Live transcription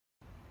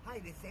Hi,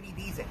 this is Eddie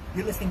Deezen.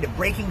 You're listening to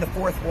Breaking the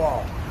Fourth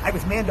Wall. I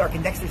was Mandark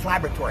in Dexter's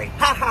Laboratory.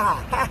 Ha ha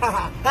ha ha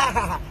ha ha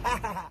ha ha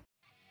ha.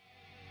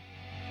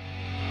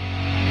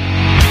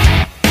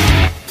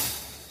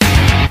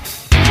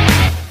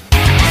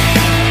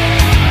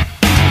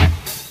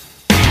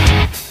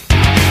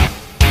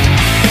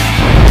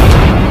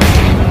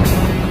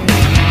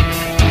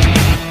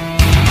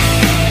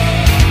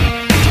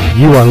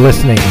 You are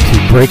listening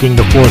to Breaking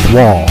the Fourth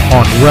Wall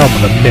on Realm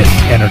of the Mist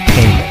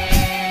Entertainment.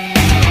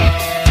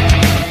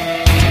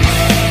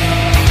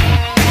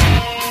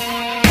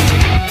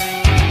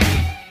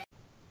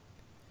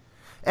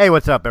 Hey,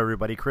 what's up,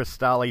 everybody? Chris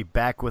Stolle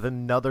back with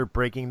another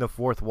Breaking the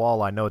Fourth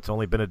Wall. I know it's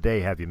only been a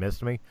day. Have you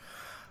missed me?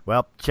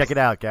 Well, check it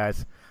out,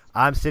 guys.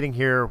 I'm sitting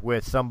here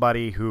with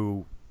somebody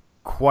who,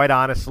 quite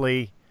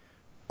honestly,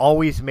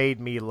 always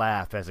made me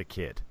laugh as a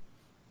kid.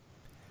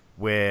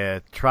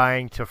 With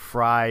trying to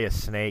fry a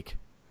snake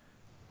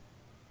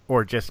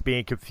or just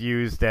being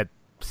confused at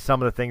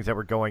some of the things that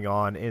were going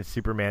on in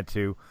Superman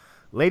 2.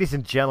 Ladies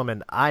and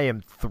gentlemen, I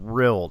am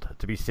thrilled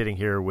to be sitting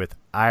here with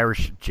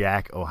Irish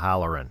Jack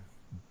O'Halloran.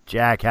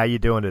 Jack, how you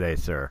doing today,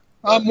 sir?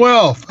 I'm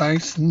well,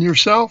 thanks. And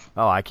yourself?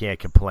 Oh, I can't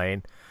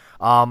complain.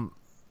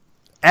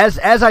 As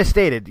I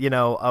stated, you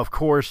know, of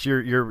course,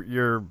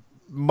 you're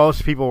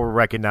most people will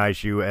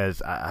recognize you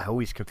as, I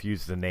always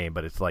confuse the name,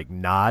 but it's like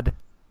Nod.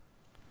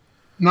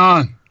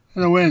 Non,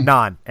 N-O-N.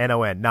 Non,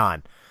 N-O-N,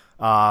 Non.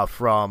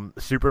 From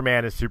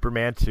Superman and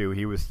Superman 2.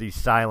 He was the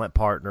silent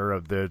partner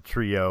of the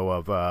trio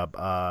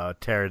of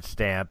Terrence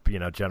Stamp, you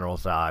know, General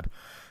Zod,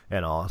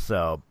 and all.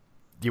 So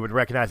you would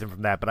recognize him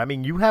from that. But, I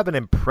mean, you have an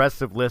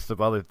impressive list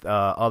of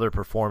other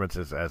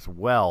performances as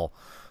well.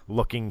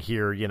 Looking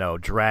here, you know,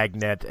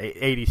 Dragnet,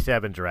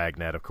 87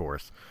 Dragnet, of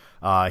course.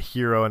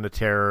 Hero and the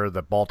Terror,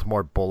 the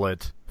Baltimore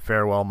Bullet,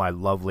 Farewell, My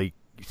Lovely.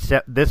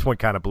 This one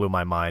kind of blew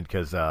my mind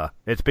because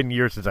it's been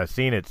years since I've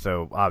seen it,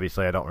 so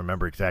obviously I don't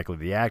remember exactly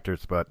the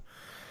actors, but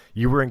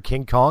you were in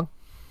King Kong?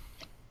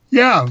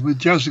 Yeah, with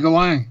Jessica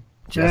Lange.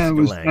 It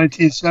was Lange.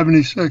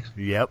 1976.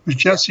 Yep. It was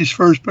Jesse's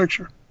first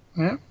picture.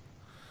 Yeah.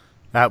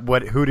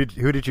 Who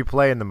did you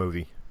play in the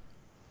movie?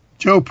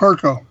 Joe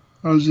Perko.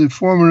 I was the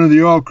foreman of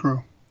the oil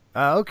crew.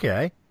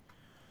 Okay.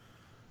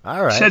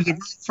 All right. Said the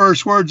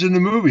first words in the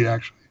movie,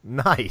 actually.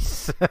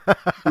 Nice.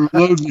 We were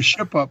loading the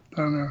ship up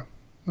down there.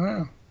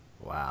 Yeah.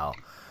 Wow.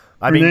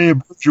 Renee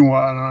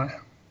Bourgeois and I.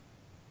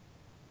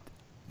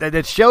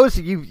 That shows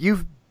that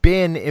you've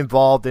been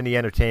involved in the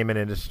entertainment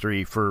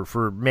industry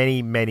for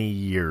many, many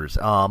years.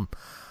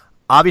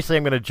 Obviously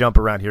I'm going to jump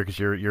around here because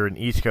you're an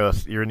East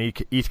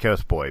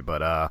Coast boy,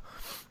 but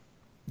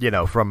you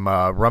know, from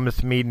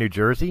Runnymede, New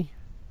Jersey.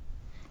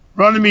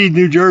 Runnymede,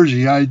 New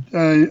Jersey. I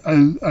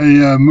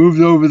moved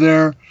over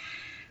there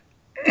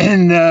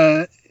in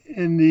the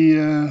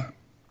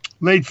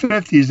late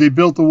 50s. They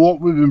built the Walt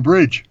Whitman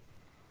Bridge.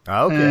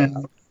 Okay.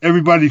 And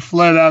everybody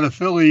fled out of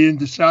Philly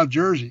into South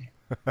Jersey.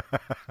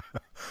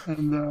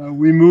 And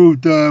we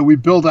moved, we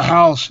built a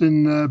house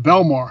in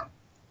Belmar.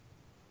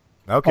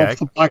 Okay. Off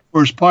the Black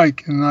Horse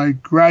Pike. And I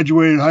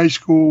graduated high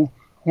school.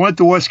 I went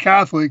to West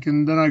Catholic,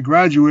 and then I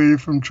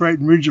graduated from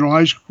Triton Regional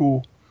High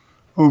School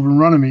over in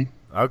Runnymede.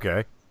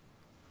 Okay.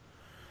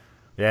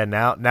 Yeah,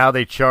 now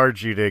they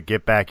charge you to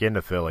get back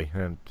into Philly,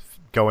 and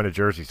going to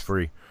Jersey's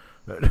free.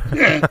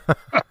 Yeah.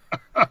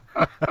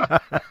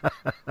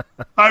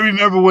 I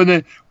remember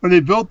when they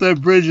built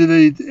that bridge,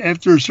 and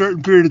after a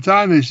certain period of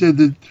time, they said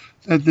that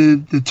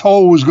the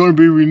toll was going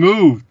to be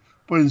removed,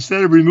 but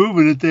instead of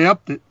removing it, they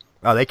upped it.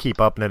 Oh, they keep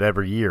upping it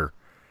every year.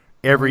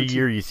 Every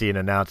year you see an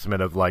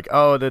announcement of like,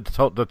 oh, the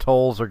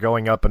tolls are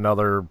going up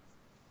another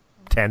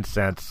 10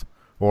 cents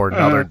or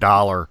another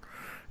 $1,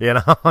 you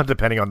know,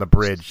 depending on the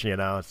bridge, you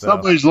know. So.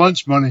 Somebody's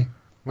lunch money.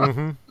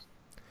 Mm-hmm.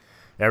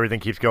 Everything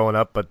keeps going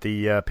up, but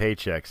the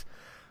paychecks.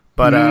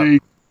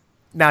 But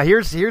now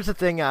here's the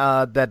thing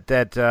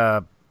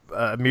that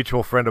a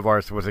mutual friend of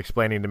ours was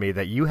explaining to me,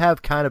 that you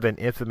have kind of an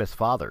infamous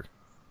father.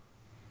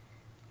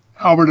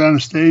 Albert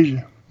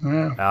Anastasia.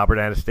 Yeah. Albert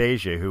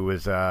Anastasia, who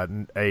was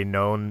a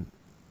known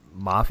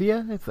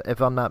mafia,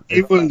 if I'm not.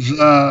 He was,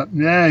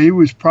 he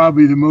was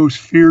probably the most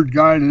feared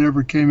guy that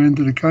ever came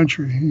into the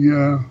country. He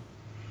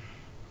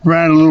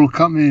ran a little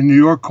company in New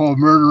York called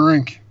Murder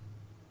Inc.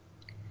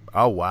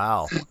 Oh,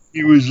 wow.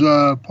 He was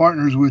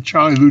partners with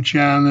Charlie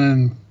Luciano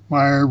and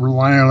Meyer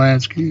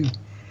Lansky and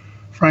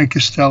Frank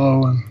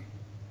Costello, and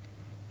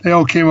they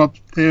all came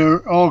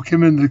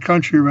into the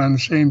country around the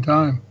same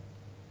time.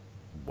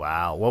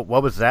 Wow.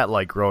 What was that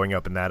like growing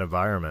up in that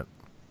environment?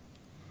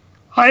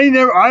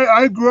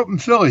 I grew up in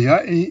Philly.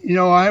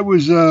 I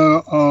was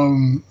a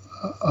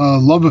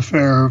love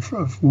affair,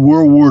 of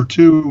World War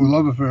II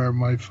love affair.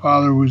 My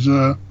father was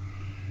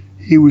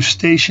he was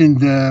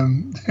stationed,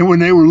 and when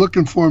they were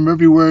looking for him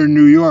everywhere in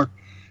New York,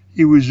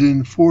 he was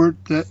in Fort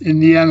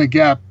Indiana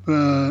Gap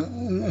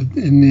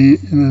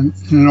in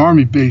an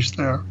army base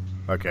there.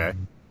 Okay.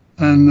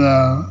 And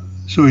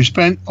so he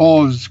spent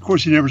of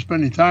course, he never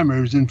spent any time there.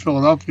 He was in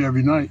Philadelphia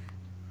every night.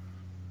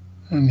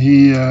 And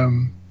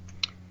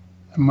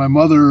and my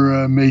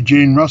mother made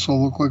Jane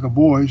Russell look like a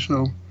boy,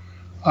 so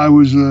I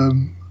was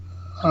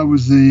I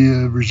was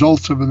the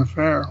results of an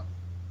affair.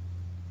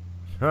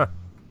 Huh.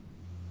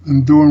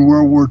 And during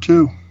World War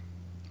II.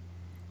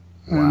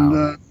 And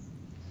Wow.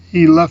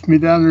 he left me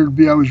down there to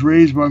be. I was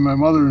raised by my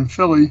mother in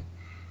Philly,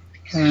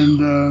 and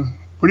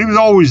but he was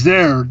always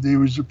there. There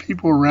was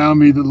people around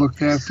me that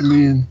looked after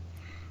me, and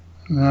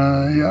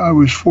I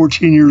was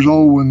 14 years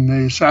old when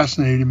they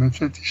assassinated him in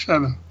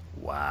 '57.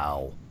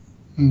 Wow.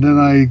 And then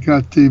I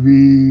got to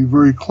be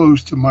very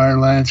close to Meyer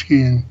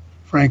Lansky and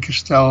Frank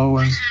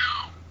Costello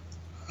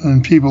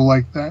and people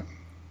like that.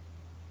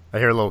 I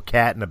hear a little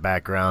cat in the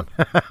background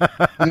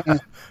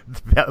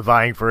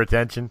vying for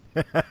attention.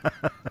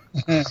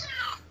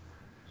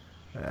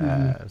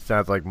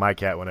 Sounds like my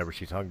cat whenever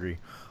she's hungry.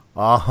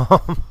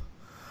 All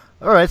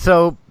right,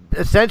 so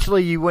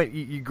essentially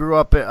you grew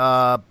up in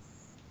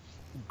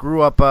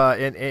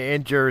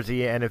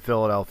Jersey and in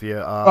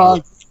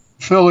Philadelphia.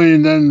 Philly,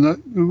 and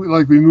then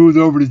we moved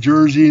over to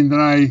Jersey, and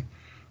then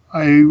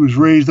I was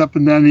raised up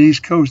and down the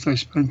East Coast. I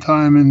spent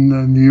time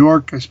in New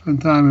York. I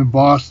spent time in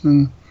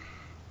Boston.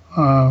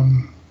 I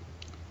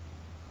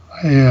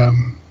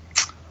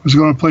was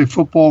going to play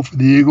football for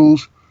the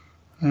Eagles,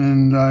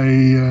 and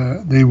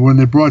when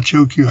they brought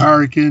Joe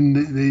Kuharich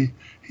in,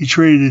 he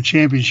traded a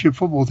championship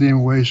football team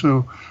away.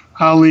 So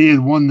Ali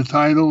had won the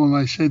title, and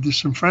I said to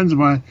some friends of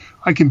mine,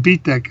 I can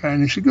beat that guy.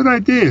 And they said, good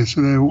idea.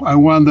 So I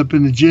wound up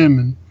in the gym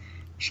in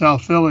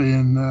South Philly,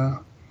 and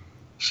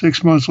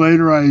 6 months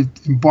later, I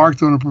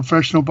embarked on a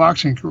professional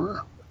boxing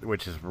career.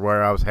 Which is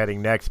where I was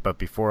heading next. But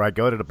before I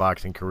go to the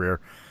boxing career,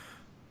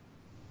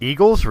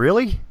 Eagles,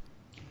 really?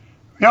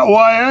 Yeah,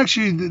 well,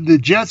 the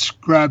Jets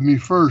grabbed me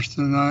first,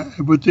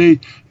 but it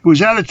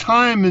was at a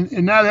time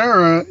in that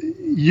era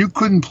you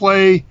couldn't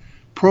play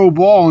pro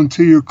ball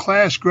until your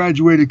class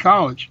graduated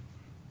college.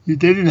 They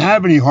didn't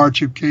have any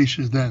hardship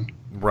cases then.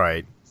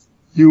 Right.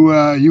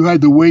 You had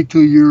to wait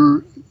till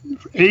your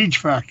age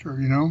factor,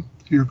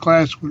 your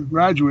class would have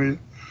graduated.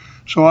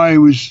 So I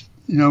was,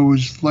 it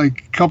was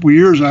like a couple of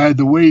years I had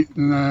to wait,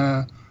 and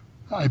I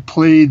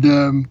played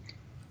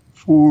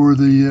for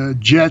the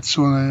Jets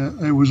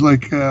it was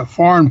like a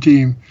farm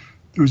team.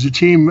 There was a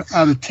team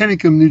out of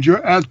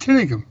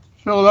Tinicum,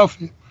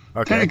 Philadelphia.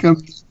 Okay. Tinicum,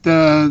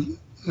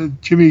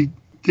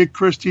 Dick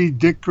Christie,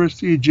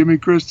 Jimmy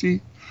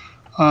Christie.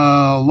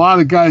 A lot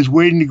of guys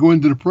waiting to go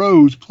into the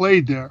pros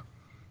played there.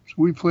 So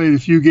we played a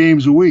few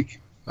games a week,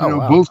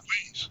 wow. Both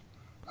ways.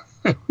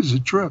 It was a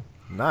trip.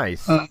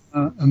 Nice.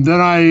 And then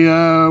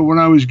when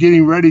I was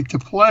getting ready to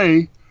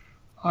play,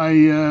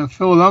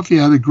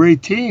 Philadelphia had a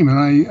great team,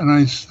 and I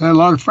had a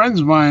lot of friends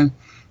of mine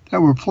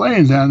that were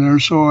playing down there.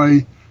 So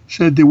I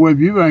said to Webb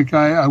Eubank,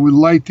 I would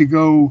like to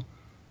go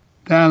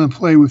down and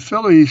play with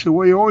Philly. He said,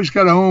 well, you always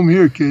got a home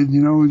here, kid.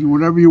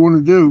 Whatever you want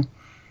to do.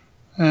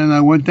 And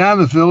I went down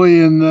to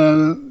Philly, and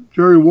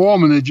Jerry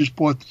Wallman had just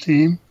bought the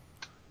team,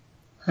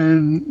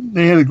 and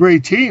they had a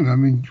great team. I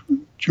mean,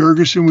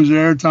 Jurgensen was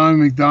there,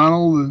 Tommy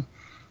McDonald,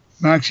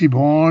 Maxie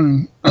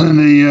Baughan, and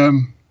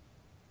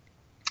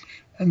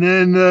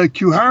then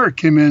Kuharich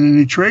came in and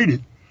he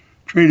traded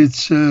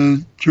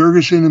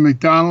Jurgensen and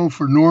McDonald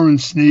for Norman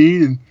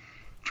Snead, and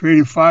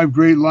traded 5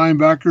 great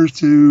linebackers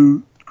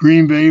to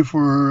Green Bay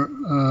for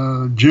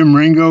Jim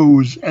Ringo, who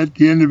was at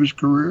the end of his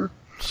career.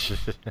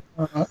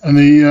 And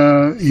he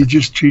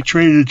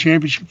traded a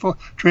championship,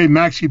 traded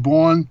Maxie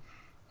Baughan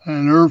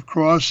and Irv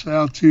Cross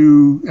out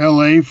to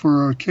L.A.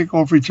 for a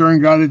kickoff return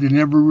guy that they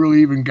never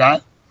really even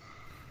got.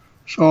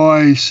 So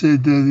I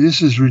said,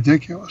 this is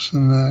ridiculous.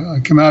 And I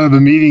come out of a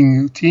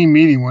team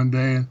meeting one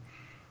day, and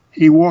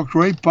he walked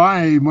right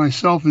by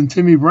myself and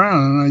Timmy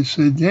Brown. And I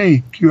said,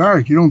 hey,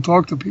 Kuharich, you don't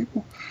talk to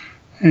people.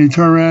 And he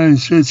turned around and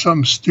said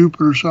something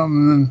stupid or something.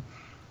 And then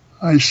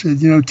I said,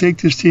 take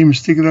this team and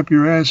stick it up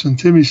your ass. And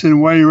Timmy said,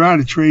 while you're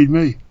out, trade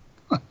me.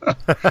 So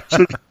I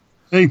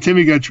think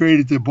Timmy got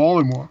traded to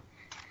Baltimore.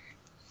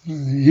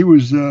 Timmy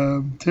was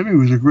a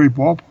great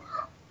ball player.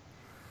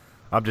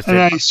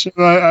 I said,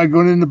 I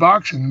got into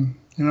boxing,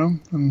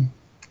 And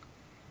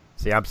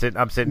see, I'm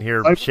sitting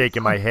here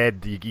shaking my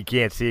head. You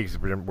can't see because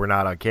we're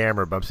not on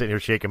camera, but I'm sitting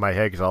here shaking my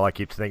head because all I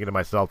keep thinking to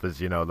myself is,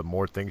 the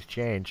more things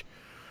change,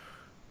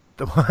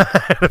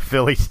 the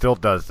Philly still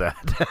does that.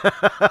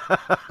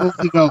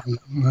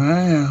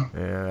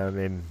 Yeah, I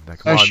mean,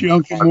 Pass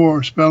Youngkin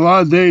Moore. Spent a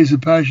lot of days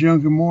at Pass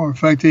Youngkin Moore. In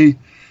fact, the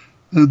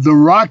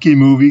Rocky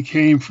movie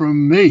came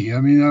from me. I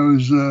mean, I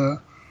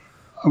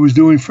was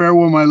doing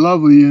Farewell My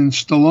Lovely, and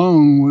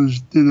Stallone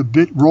did a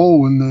bit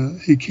role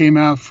he came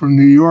out from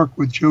New York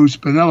with Joe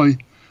Spinelli,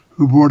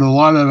 who brought a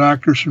lot of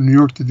actors from New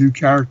York to do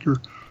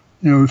character,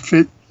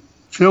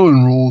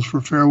 fill-in roles for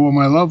Farewell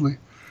My Lovely.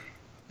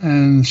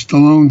 And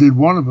Stallone did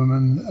one of them,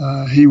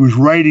 and he was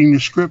writing the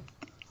script,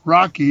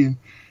 Rocky, and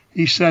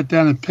he sat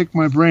down and picked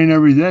my brain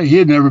every day. He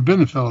had never been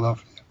to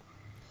Philadelphia.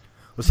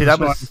 Well, see, that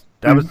was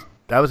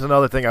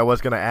another thing I was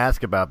going to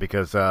ask about,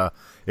 because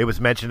it was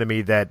mentioned to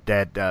me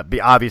that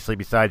obviously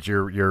besides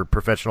your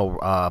professional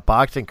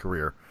boxing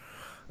career,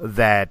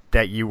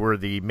 that you were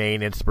the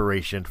main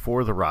inspiration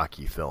for the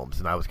Rocky films,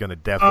 and I was going to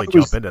definitely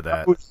jump into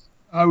that.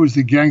 I was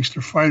the gangster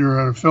fighter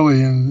out of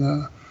Philly,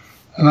 and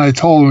and I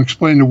told him,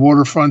 explained the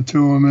waterfront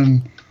to him,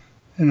 and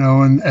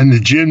and the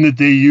gym that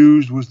they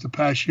used was the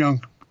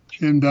Passyunk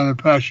gym down at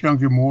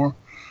Passyunk and Moore,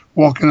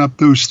 walking up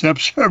those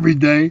steps every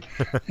day,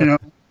 and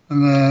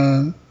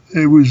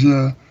it was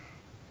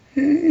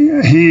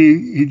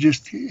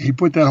he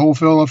put that whole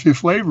Philadelphia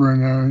flavor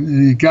in there,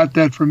 and he got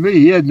that from me.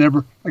 He had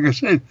never, like I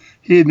said,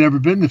 he had never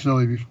been to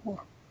Philly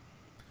before,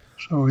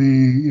 so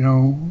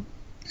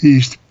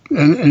he's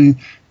and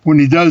when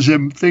he does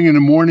that thing in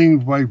the morning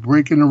by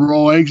breaking the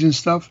raw eggs and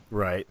stuff,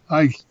 right?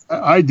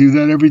 I do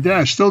that every day.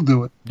 I still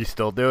do it. You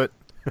still do it?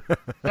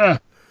 Yeah.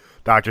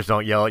 An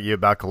don't yell at you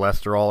about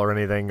cholesterol or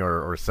anything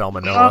or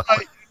salmonella?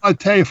 I'll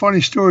tell you a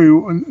funny story.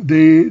 When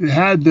they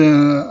had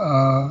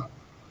an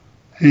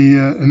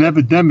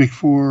epidemic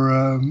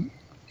for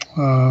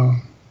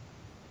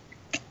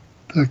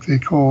like they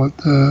call it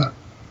that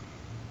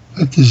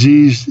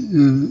disease.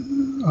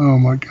 Oh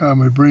my God,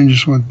 my brain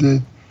just went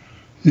dead.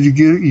 You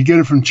get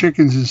it from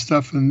chickens and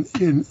stuff and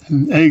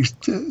eggs.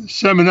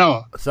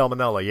 Salmonella.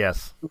 Salmonella,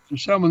 yes.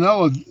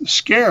 Salmonella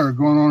scare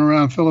going on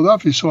around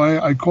Philadelphia. So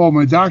I called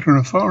my doctor on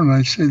the phone and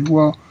I said,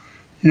 well,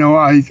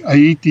 I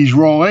eat these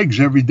raw eggs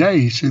every day.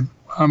 He said,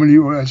 how many?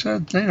 I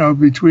said,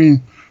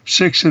 between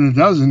 6 and a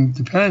dozen,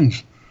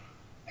 depends.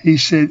 He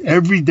said,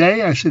 every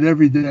day? I said,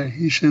 every day.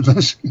 He said,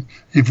 listen,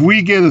 if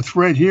we get a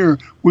threat here,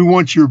 we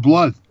want your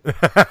blood.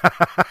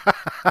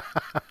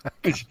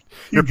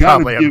 You're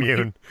probably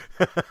immune.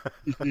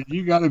 He said,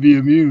 you got to be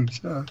immune.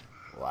 So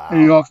wow.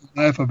 And he often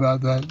laugh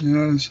about that.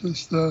 It's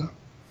just.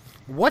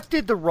 What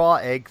did the raw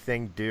egg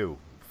thing do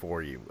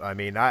for you? I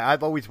mean,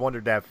 I've always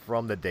wondered that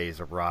from the days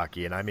of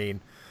Rocky. And I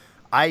mean,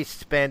 I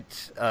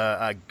spent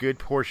a good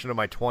portion of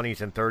my 20s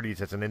and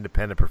 30s as an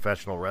independent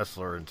professional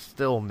wrestler and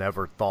still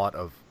never thought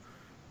of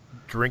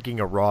drinking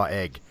a raw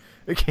egg.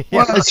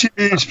 Well,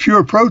 it's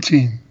pure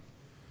protein.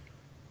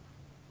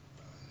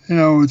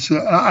 It's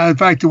in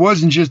fact, it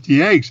wasn't just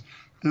the eggs.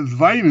 The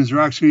vitamins are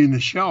actually in the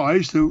shell. I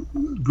used to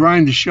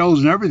grind the shells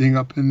and everything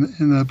up in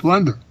the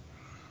blender.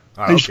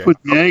 I used to put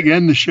the egg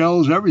and the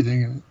shells,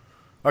 everything in it.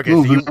 Okay,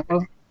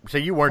 so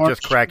you weren't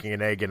just cracking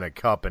an egg in a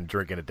cup and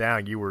drinking it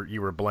down. You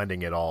were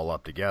blending it all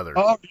up together.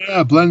 Oh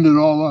yeah, blend it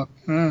all up.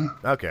 Yeah.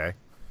 Okay.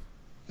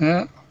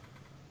 Yeah.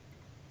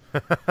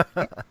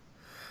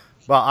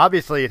 Well,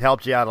 obviously it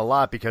helped you out a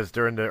lot because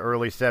during the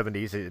early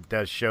 70s, it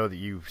does show that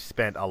you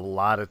spent a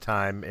lot of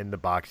time in the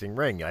boxing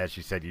ring. As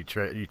you said, you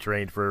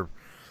trained for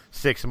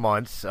 6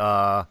 months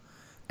and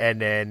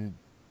then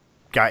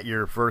got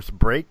your first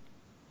break.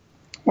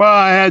 Well,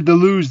 I had to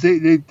lose.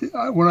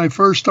 When I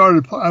first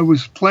started, I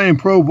was playing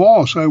pro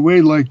ball, so I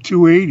weighed like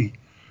 280,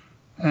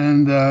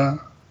 and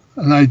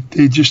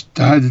they just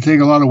had to take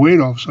a lot of weight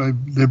off. So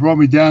they brought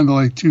me down to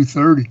like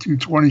 230,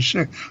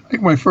 226. I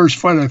think my first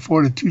fight I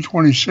fought at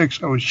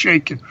 226. I was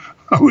shaking.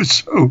 I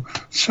was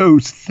so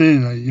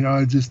thin.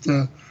 I just.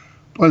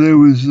 But it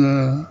was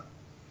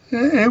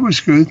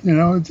good.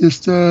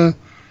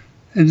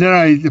 And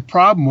then the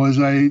problem was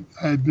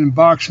I'd been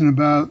boxing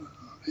about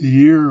a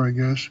year, I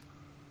guess.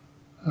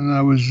 And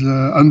I was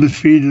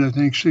undefeated, I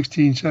think,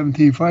 16,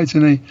 17 fights.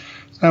 And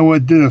I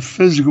did a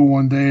physical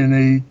one day, and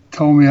they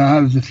told me I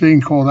had a thing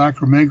called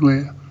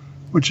acromegaly,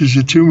 which is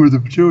a tumor of the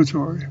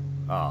pituitary.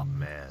 Oh,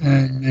 man.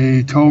 And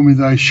they told me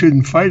that I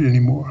shouldn't fight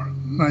anymore.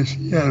 And I said,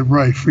 yeah,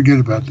 right, forget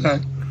about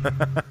that.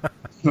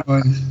 So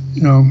and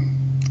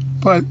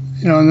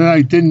then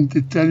I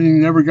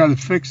never got it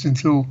fixed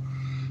until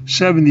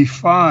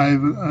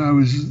 75. I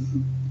was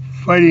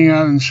fighting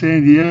out in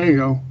San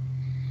Diego,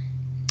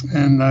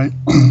 and I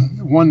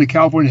won the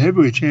California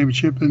Heavyweight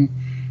Championship, and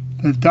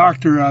the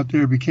doctor out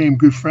there became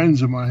good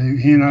friends of mine.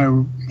 He and I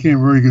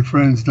became very good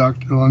friends,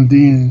 Dr.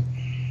 Lundin. And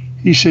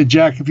he said,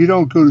 Jack, if you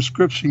don't go to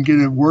Scripps and get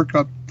a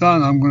workup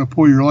done, I'm going to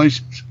pull your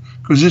license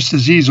because this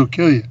disease will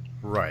kill you.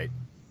 Right.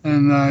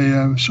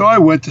 And so I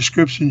went to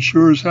Scripps, and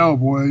sure as hell,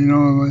 boy,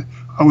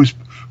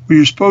 we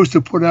were supposed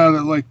to put out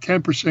at like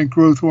 10%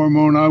 growth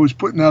hormone. I was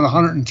putting out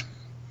 110.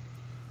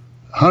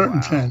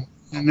 Wow.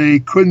 And they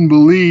couldn't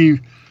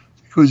believe,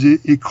 because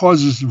it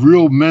causes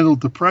real mental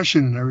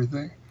depression and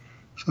everything.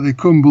 So they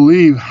couldn't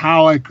believe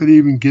how I could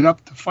even get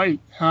up to fight.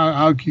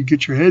 How could you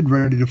get your head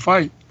ready to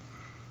fight?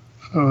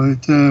 So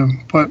and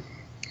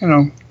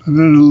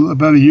then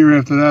about a year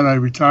after that, I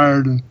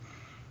retired, and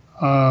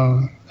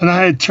I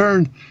had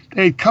turned.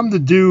 They came to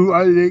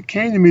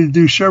me to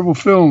do several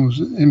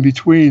films in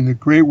between. The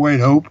Great White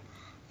Hope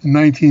in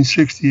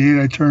 1968,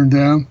 I turned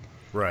down.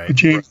 Right. With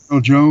James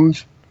Earl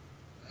Jones,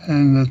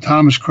 and the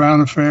Thomas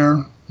Crown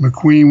Affair.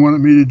 McQueen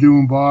wanted me to do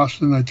in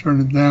Boston. I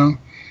turned it down.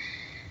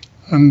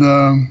 And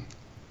then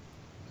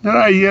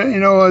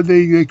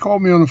they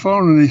called me on the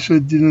phone and they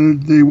said,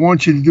 they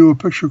want you to do a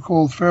picture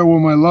called Farewell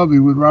My Lovey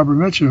with Robert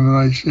Mitchum. And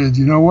I said,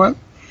 you know what?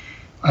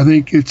 I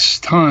think it's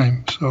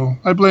time. So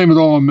I blame it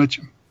all on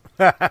Mitchum.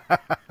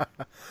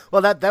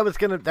 Well, that was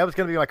gonna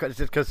be my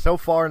question, because so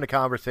far in the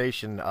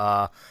conversation,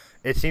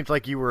 it seems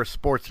like you were a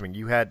sportsman.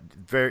 You had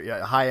very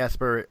high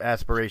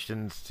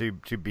aspirations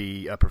to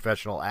be a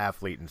professional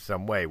athlete in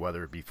some way,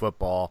 whether it be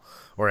football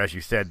or, as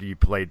you said, you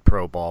played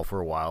pro ball for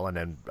a while, and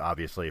then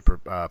obviously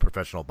a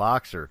professional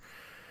boxer.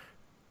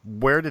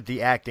 Where did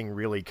the acting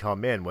really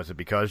come in? Was it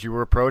because you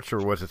were approached, or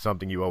was it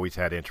something you always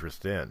had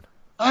interest in?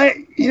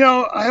 I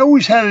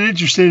always had an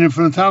interest in it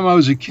from the time I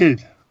was a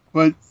kid.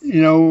 But,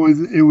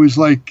 it was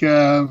like,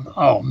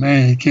 oh,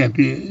 man, it can't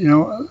be,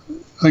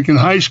 like in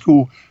high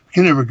school, I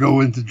can never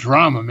go into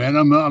drama, man.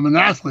 I'm an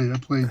athlete. I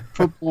played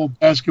football,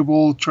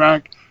 basketball,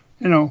 track,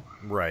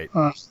 Right.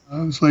 I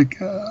was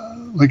like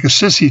a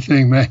sissy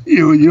thing, man.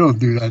 You don't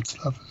do that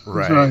stuff.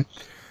 Right.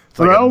 It's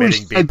but like I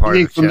always being part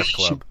of the chess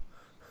club.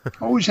 I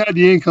always had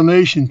the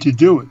inclination to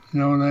do it,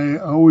 and I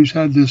always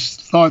had this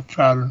thought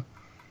pattern.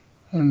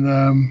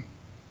 And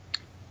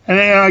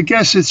I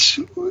guess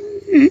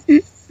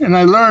and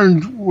I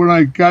learned when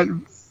I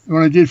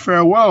did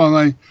Farewell and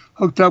I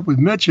hooked up with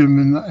Mitchum,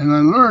 and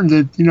I learned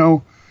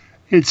that,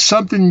 it's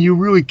something you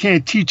really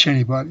can't teach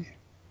anybody.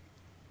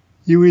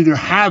 You either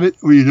have it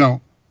or you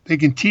don't. They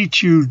can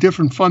teach you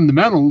different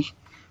fundamentals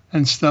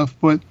and stuff,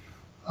 but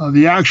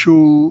the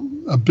actual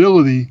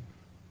ability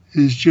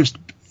is just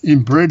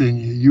inbred in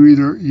you. You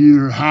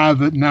either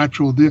have it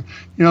natural.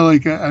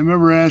 Like I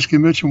remember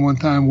asking Mitchum one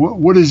time,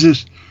 what is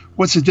this?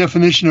 What's the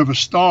definition of a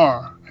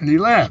star? And he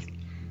laughed.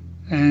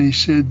 And he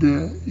said,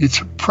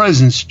 it's a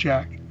presence,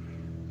 Jack.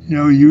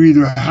 You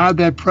either have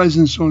that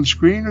presence on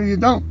screen or you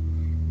don't.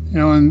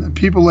 And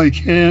people like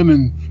him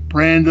and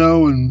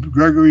Brando and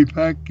Gregory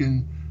Peck,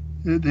 and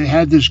they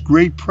had this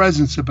great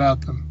presence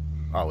about them.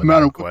 Oh,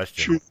 without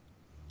question.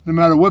 No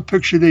matter what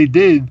picture they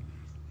did,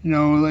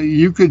 like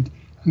you could.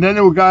 And then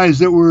there were guys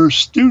that were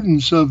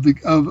students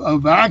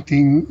of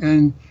acting,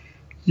 and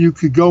you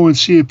could go and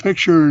see a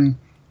picture,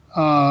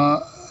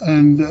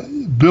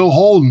 and Bill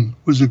Holden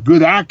was a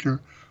good actor,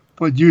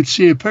 but you'd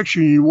see a picture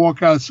and you'd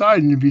walk outside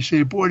and you'd be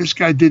saying, boy, this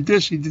guy did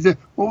this, he did that.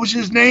 What was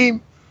his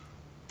name?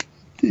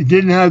 He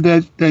didn't have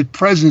that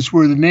presence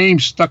where the name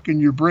stuck in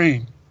your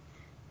brain.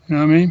 You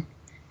know what I mean?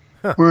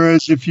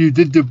 Whereas if you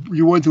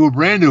went to a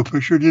Brando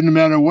picture, it didn't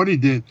matter what he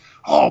did.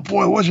 Oh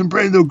boy, wasn't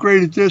Brando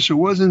great at this, or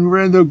wasn't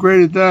Brando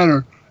great at that,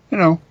 or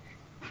and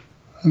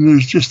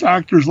there's just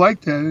actors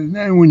like that. And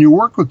then when you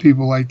work with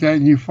people like that,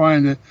 and you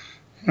find that,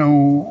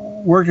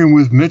 working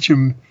with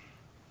Mitchum,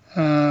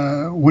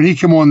 when he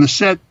came on the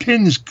set,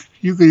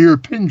 you could hear a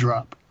pin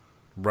drop.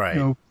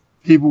 Right.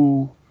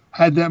 People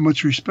had that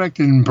much respect,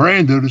 and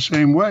Brando the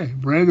same way.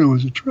 Brando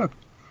was a trip.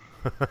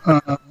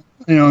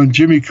 And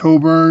Jimmy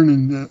Coburn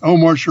and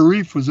Omar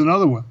Sharif was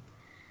another one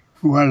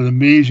who had an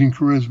amazing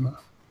charisma.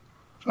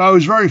 So I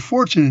was very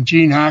fortunate.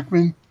 Gene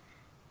Hackman.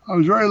 I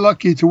was very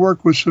lucky to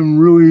work with some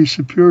really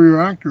superior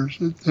actors,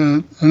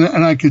 and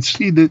I could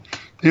see that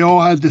they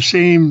all had the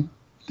same,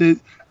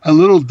 a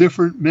little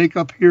different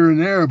makeup here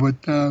and there,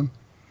 but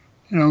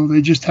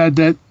they just had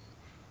that.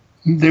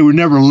 They were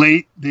never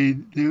late. They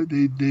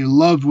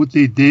loved what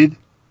they did.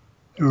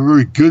 They were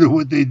very good at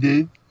what they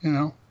did.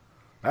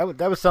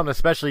 That was something,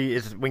 especially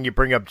is when you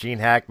bring up Gene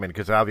Hackman,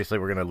 because obviously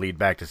we're going to lead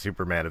back to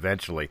Superman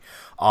eventually.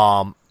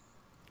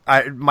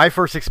 My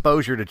first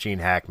exposure to Gene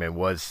Hackman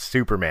was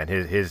Superman,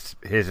 his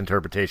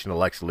interpretation of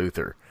Lex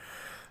Luthor.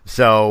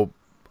 So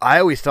I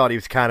always thought he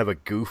was kind of a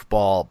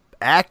goofball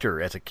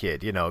actor as a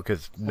kid,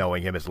 because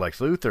knowing him as Lex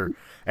Luthor,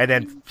 and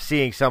then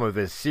seeing some of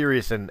his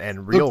serious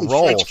and real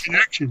roles.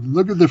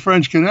 Look at the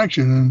French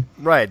Connection.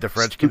 Right, the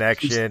French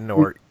Connection,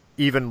 or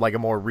even like a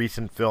more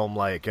recent film,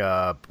 like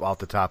off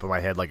the top of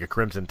my head, like A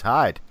Crimson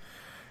Tide.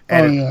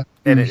 And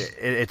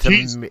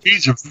Gene's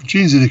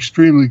an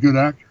extremely good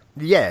actor.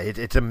 Yeah,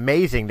 it's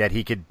amazing that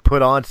he could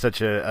put on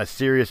such a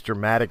serious,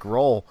 dramatic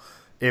role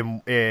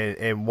in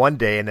one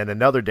day, and then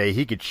another day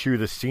he could chew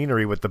the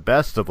scenery with the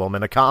best of them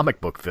in a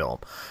comic book film.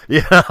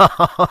 Yeah,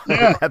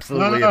 it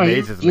absolutely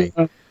amazes me.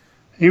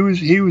 He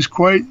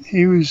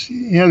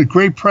had a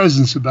great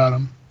presence about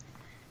him.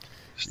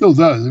 Still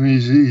does. I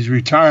mean, he's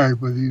retired,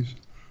 but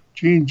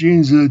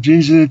Gene's an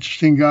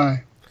interesting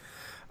guy.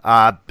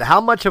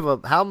 How much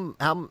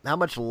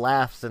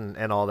laughs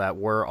and all that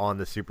were on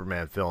the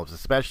Superman films,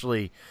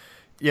 especially,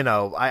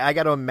 I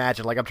got to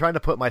imagine, like, I'm trying to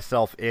put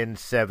myself in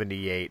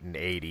 78 and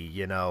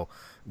 80,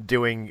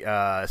 doing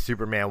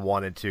Superman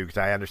 1 and 2, because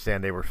I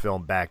understand they were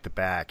filmed back to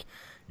back.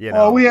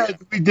 Oh, we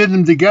did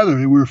them together.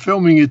 We were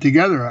filming it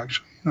together,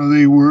 actually.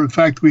 In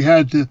fact, we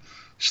had to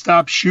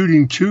stop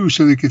shooting 2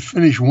 so they could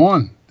finish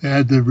 1. They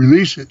had to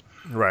release it.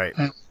 Right.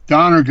 And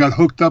Donner got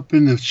hooked up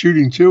in the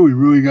shooting 2. We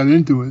really got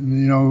into it.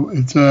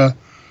 And,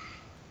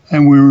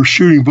 and we were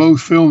shooting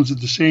both films at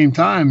the same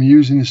time,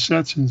 using the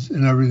sets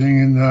and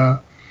everything. And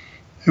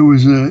it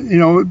was,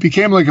 it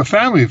became like a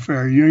family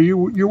affair.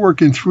 You're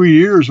working 3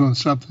 years on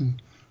something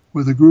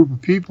with a group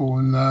of people.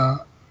 And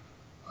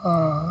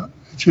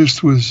it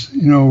just was,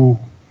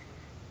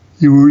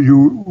 there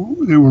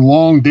were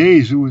long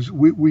days. It was,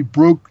 we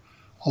broke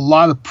a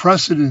lot of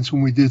precedents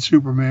when we did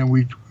Superman.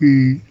 We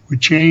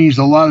changed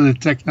a lot of the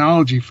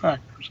technology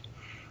factors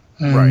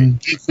and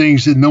did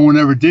things that no one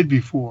ever did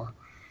before.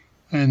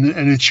 and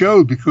it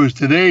showed, because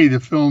today the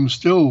film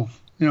still,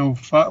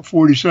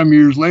 40 some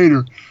years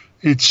later,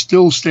 it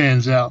still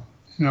stands out.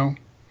 Oh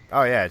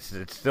yeah,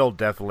 it's still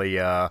definitely,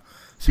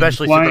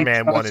 especially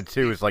Superman 1 and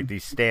 2 is like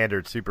these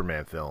standard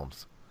Superman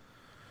films.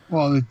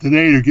 Well,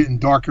 today they're getting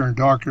darker and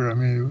darker. I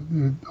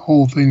mean, the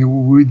whole thing that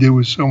we did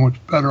was so much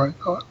better, I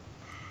thought.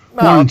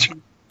 1 and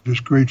 2,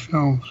 just great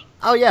films.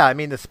 Oh yeah, I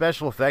mean the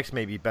special effects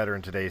may be better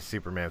in today's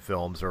Superman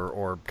films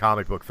or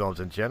comic book films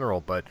in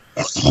general, but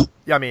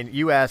I mean,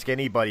 you ask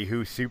anybody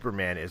who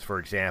Superman is, for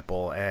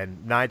example,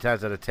 and 9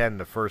 times out of 10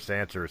 the first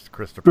answer is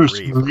Christopher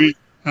Reeve.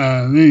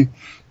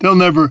 They'll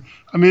never.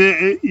 I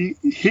mean,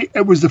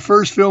 it was the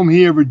first film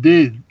he ever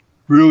did,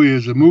 really,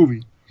 as a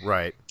movie.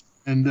 Right.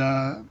 And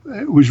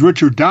it was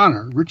Richard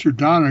Donner. Richard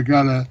Donner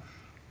got a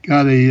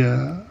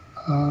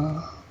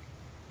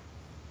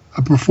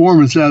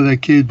performance out of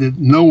that kid that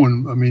no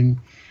one. I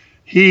mean,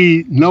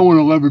 no one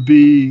will ever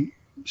be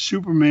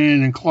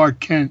Superman and Clark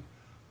Kent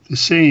the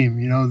same.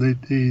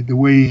 The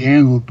way he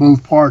handled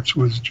both parts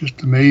was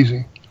just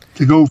amazing.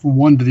 To go from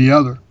one to the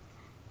other,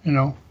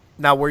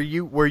 Now, were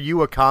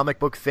you a comic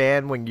book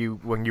fan when you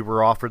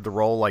were offered the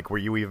role? Like, were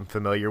you even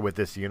familiar with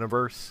this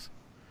universe?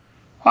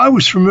 I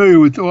was familiar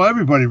with. Well,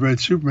 everybody read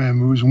Superman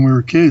movies when we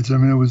were kids. I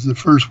mean, it was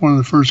one of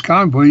the first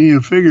comic books. You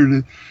figured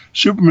that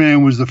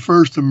Superman was the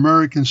first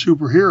American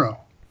superhero.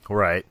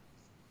 Right.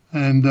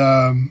 And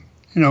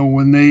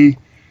when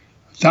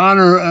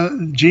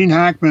Gene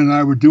Hackman and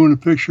I were doing a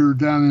picture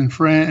down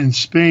in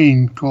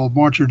Spain called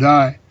March or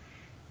Die,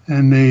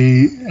 and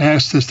they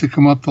asked us to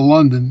come up to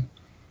London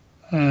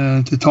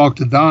to talk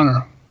to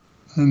Donner,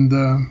 and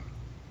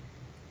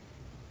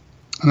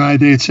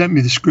they had sent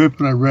me the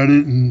script, and I read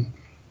it, and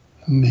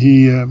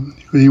he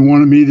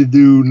wanted me to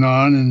do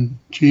Non and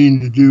Gene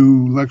to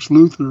do Lex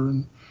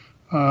Luthor,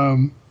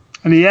 and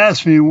he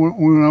asked me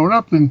when I went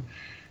up, and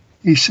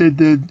he said,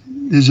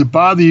 "Does it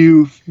bother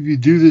you if you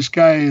do this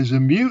guy as a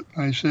mute?"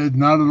 I said,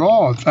 "Not at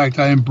all. In fact,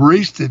 I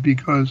embraced it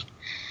because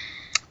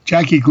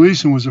Jackie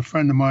Gleason was a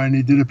friend of mine.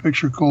 He did a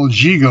picture called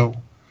Gigo."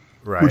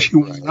 Right. Which he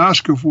won an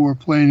Oscar for,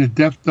 playing a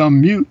deaf, dumb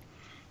mute.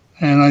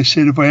 And I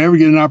said, if I ever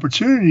get an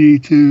opportunity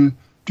to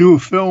do a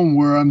film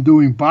where I'm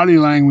doing body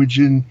language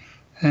and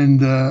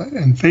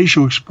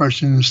facial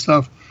expression and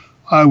stuff,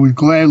 I would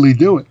gladly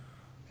do it,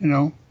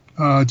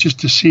 just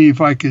to see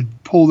if I could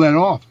pull that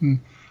off. And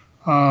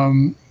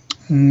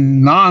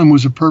Non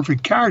was a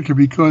perfect character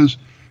because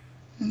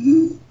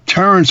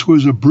Terrence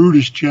was a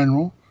brutish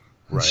general,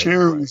 and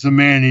Sarah was a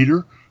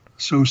man-eater,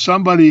 so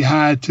somebody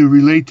had to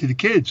relate to the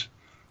kids.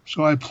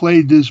 So I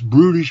played this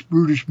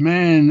brutish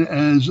man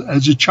as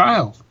a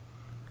child,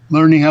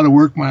 learning how to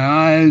work my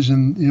eyes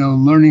and,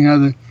 learning how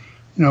to,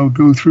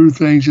 go through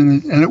things.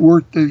 And it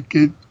worked.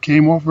 It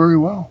came off very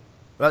well.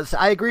 Well,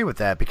 I agree with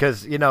that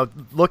because,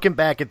 looking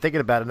back and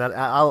thinking about it, and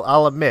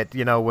I'll admit,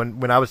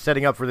 when I was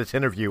setting up for this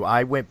interview,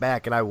 I went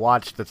back and I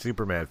watched the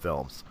Superman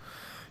films,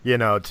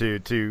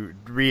 to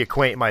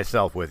reacquaint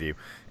myself with you.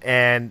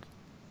 And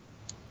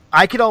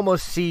I could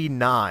almost see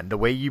Non, the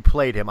way you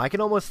played him, I could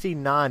almost see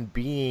Non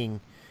being...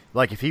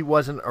 like, if he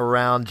wasn't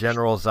around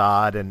General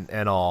Zod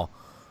and all,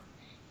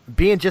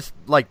 being just,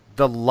 like,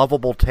 the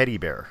lovable teddy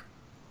bear.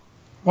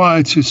 Well,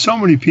 it's just so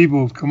many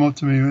people have come up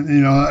to me,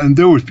 and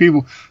there were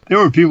people,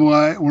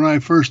 when I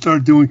first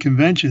started doing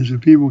conventions,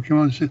 and people came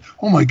up and said,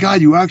 "Oh, my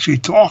God, you actually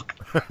talk."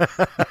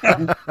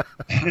 and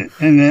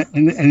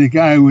the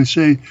guy would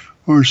say,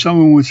 or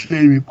someone would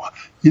say to me,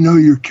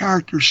 "Your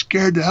character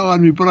scared the hell out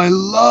of me, but I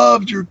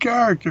loved your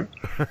character,"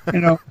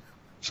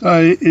 So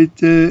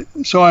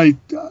I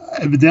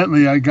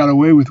evidently I got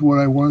away with what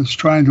I was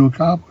trying to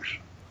accomplish.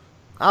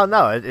 Oh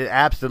no, it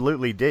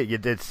absolutely did. You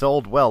did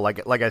sold well.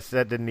 Like I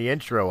said in the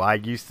intro, I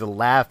used to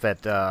laugh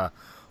at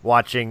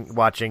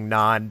watching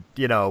Non,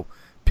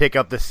 pick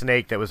up the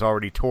snake that was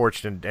already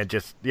torched and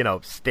just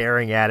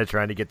staring at it,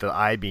 trying to get the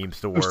eye beams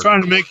to work. I was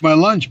trying to make my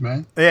lunch,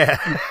 man. Yeah,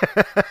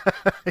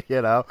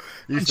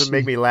 used to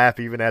make me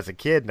laugh even as a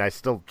kid, and I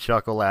still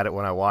chuckle at it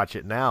when I watch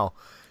it now.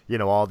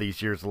 All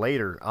these years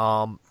later.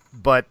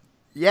 But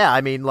yeah,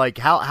 I mean, like,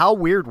 how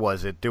weird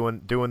was it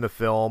doing the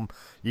film?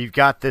 You've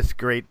got this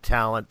great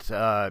talent,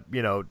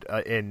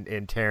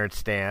 in Terrence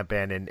Stamp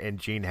and in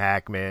Gene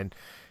Hackman,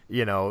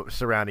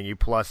 surrounding you,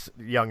 plus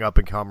young up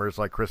and comers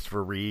like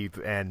Christopher Reeve,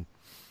 and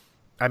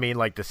I mean,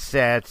 like the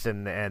sets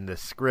and the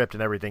script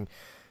and everything.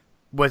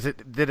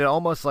 Did it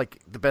almost, like,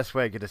 the best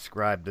way I could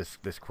describe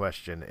this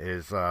question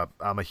is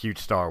I'm a huge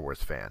Star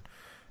Wars fan,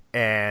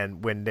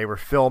 and when they were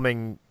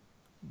filming,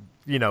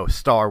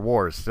 Star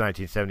Wars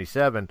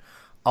 1977,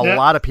 a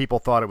lot of people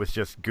thought it was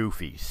just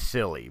goofy,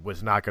 silly,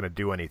 was not going to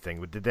do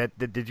anything.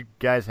 Did you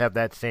guys have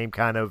that same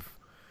kind of?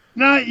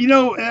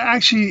 No,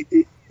 actually,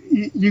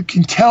 you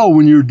can tell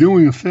when you're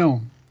doing a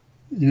film,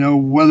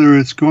 whether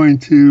it's going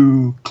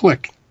to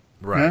click,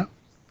 right? Yeah?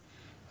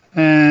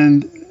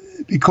 And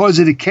because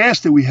of the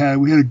cast that we had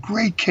a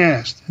great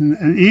cast,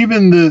 and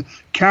even the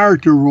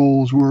character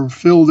roles were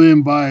filled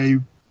in by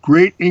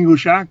great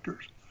English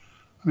actors.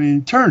 I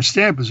mean, Terrence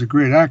Stamp is a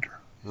great actor.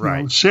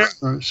 Right.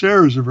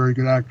 Sarah is a very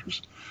good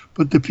actress.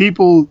 But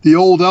the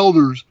old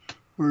elders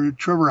for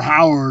Trevor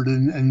Howard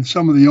and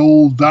some of the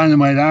old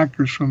Dynamite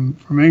actors from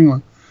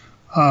England.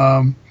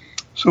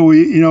 So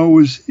we,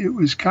 it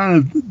was kind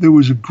of, there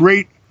was a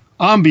great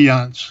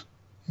ambiance,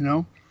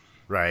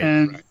 Right.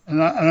 And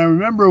I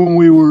remember when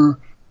we were,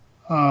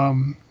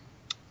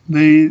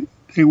 they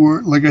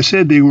were, like I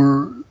said, they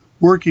were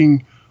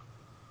working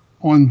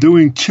on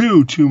doing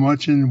too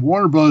much, and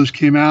Warner Brothers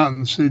came out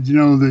and said,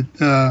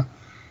 that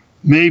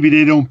maybe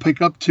they don't pick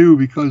up 2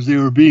 because they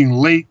were being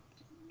late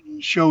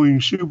showing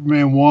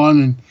Superman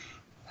 1,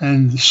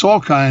 and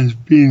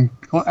Salkind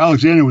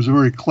Alexander was a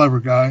very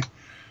clever guy.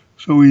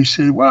 So he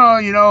said,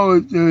 well,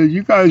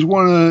 you guys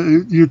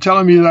you're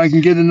telling me that I can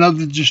get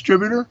another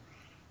distributor?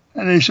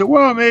 And they said,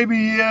 well, maybe,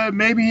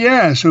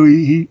 yeah. So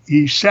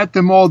he sat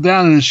them all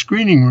down in a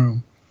screening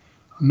room.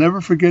 I'll never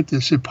forget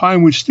this, at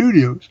Pinewood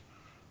Studios.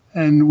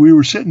 And we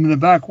were sitting in the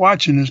back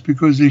watching this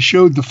because they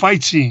showed the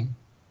fight scene.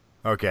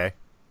 Okay.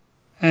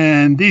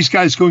 And these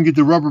guys couldn't get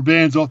the rubber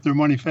bands off their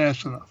money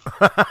fast enough.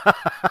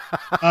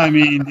 I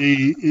mean,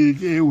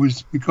 it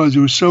was because it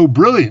was so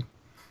brilliant.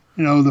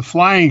 The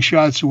flying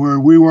shots where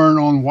we weren't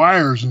on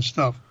wires and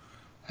stuff,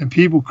 and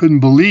people couldn't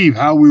believe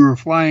how we were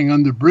flying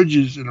under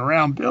bridges and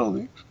around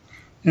buildings.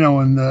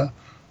 And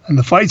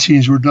the fight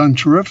scenes were done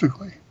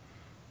terrifically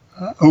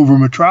over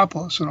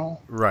Metropolis and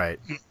all. Right.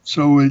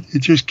 So it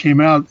just came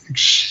out,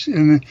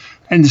 and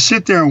to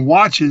sit there and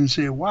watch it and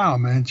say, wow,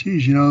 man,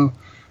 geez,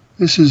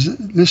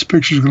 this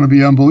picture is going to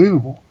be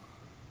unbelievable.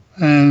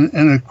 And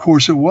of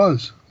course it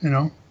was,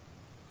 And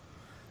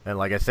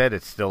like I said,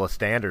 it's still a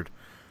standard.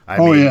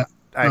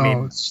 I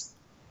mean,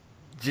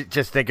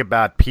 just think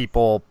about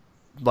people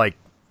like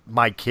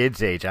my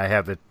kids' age. I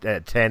have a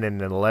 10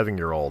 and an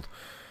 11-year-old.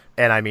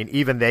 And I mean,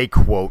 even they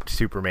quote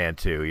Superman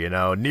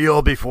 2,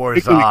 kneel before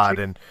Zod.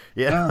 And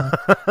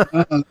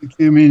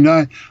I mean,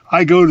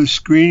 I go to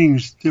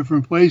screenings,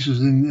 different places,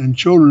 and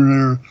children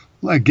are,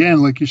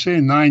 again, like you're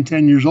saying, 9,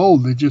 10 years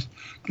old.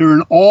 They're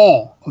in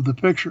awe of the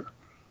picture.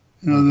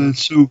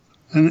 That's so,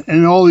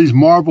 and all these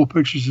Marvel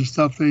pictures and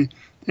stuff, they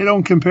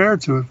don't compare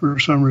to it for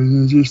some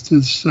reason.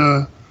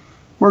 It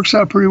works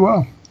out pretty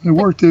well. It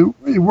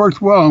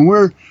worked well, and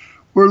we're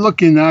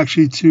looking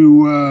actually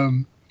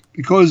to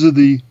because of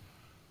the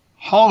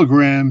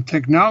hologram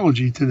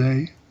technology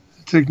today.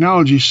 The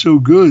technology is so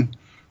good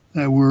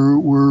that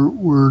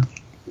we're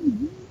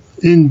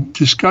in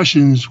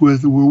discussions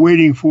with. We're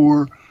waiting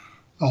for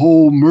the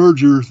whole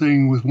merger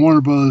thing with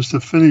Warner Brothers to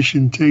finish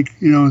and take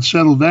and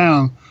settle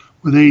down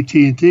with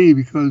AT&T,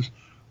 because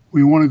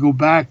we want to go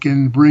back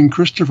and bring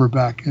Christopher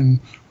back,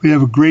 and we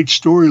have a great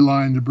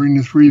storyline to bring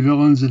the 3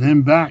 villains and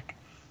him back.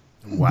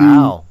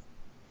 Wow!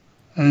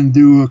 And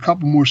do a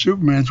couple more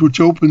Supermans, which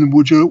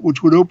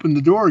would open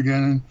the door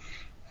again,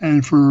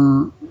 and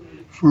for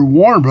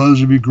Warner Brothers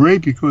it'd be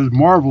great, because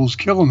Marvel's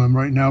killing them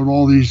right now with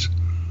all these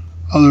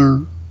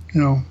other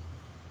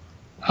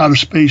outer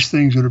space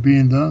things that are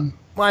being done.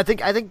 Well, I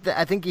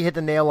think you hit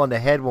the nail on the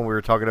head when we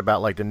were talking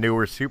about like the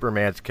newer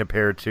Supermans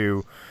compared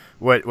to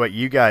what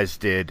you guys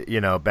did,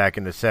 back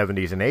in the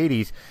 70s and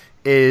 80s,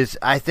 is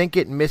I think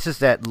it misses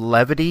that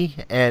levity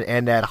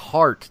and that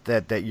heart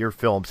that your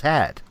films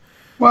had.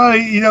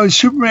 Well,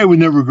 Superman would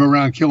never go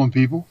around killing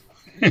people,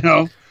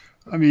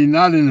 I mean,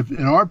 not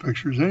in our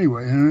pictures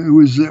anyway. And it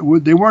was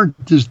they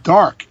weren't just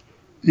dark.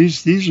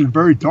 These are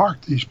very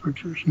dark, these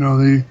pictures.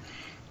 The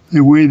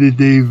way that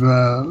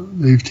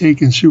they've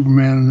taken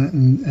Superman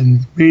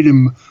and made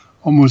him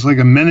almost like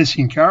a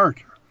menacing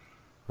character.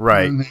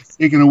 Right. And they've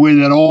taken away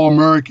that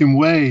all-American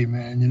way,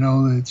 man.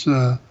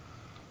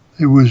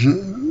 It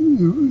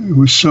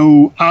was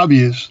so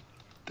obvious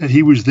that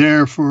he was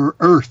there for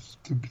Earth,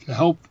 to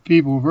help the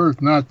people of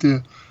Earth, not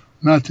to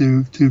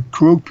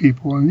croak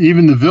people. And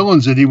even the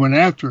villains that he went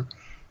after,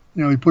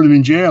 he put them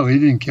in jail. He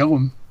didn't kill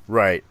them.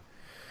 Right.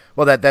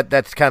 Well,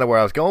 that's kind of where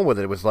I was going with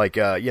it. It was like,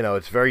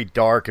 it's very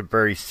dark and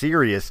very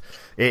serious.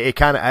 It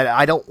kind of,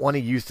 I don't want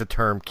to use the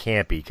term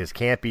campy, because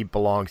campy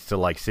belongs to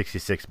like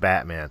 66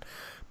 Batman,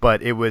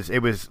 but it was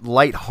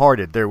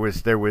lighthearted. There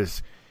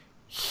was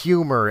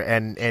humor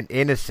and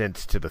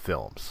innocence to the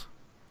films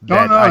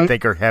that I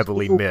think are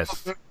heavily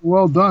missed.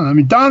 Well done. I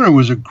mean, Donner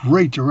was a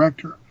great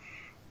director.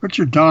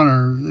 Richard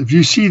Donner, if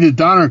you see the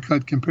Donner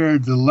cut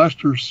compared to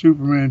Lester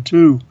Superman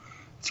 2,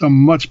 it's a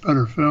much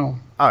better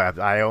film. Oh,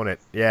 I own it.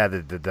 Yeah,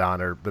 the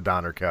Donner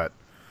cut.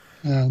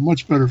 Yeah,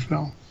 much better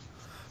film.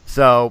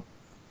 So,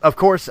 of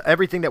course,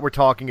 everything that we're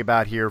talking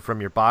about here,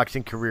 from your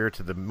boxing career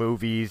to the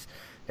movies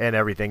and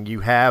everything, you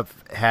have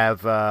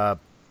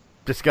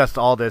discussed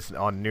all this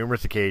on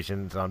numerous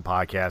occasions on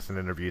podcasts and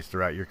interviews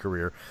throughout your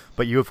career.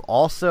 But you have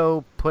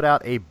also put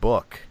out a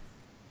book.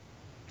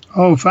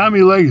 Oh,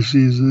 Family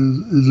Legacies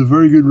is a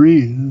very good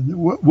read.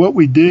 What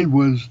we did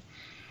was,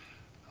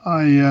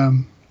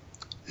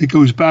 it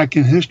goes back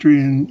in history,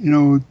 and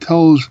it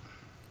tells,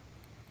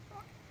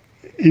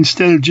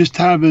 instead of just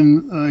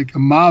having like a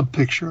mob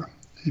picture,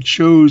 it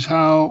shows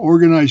how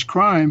organized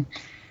crime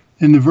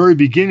in the very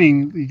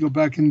beginning. You go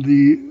back into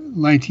the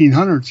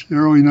 1900s, the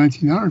early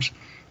 1900s,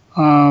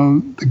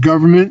 the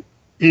government,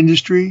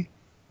 industry,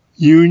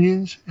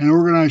 unions, and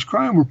organized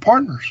crime were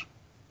partners.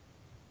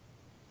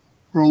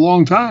 for a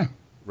long time.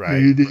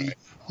 Right.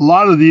 A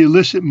lot of the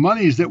illicit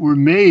monies that were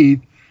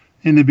made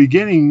in the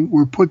beginning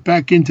were put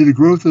back into the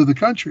growth of the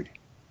country.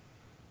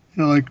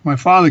 You know, like my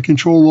father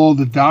controlled all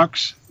the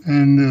docks,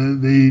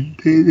 and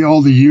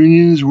all the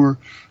unions were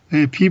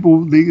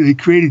people. They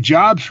created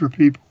jobs for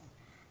people.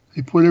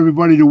 They put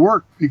everybody to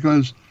work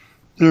because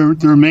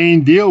their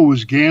main deal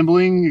was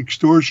gambling,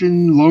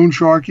 extortion, loan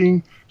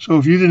sharking. So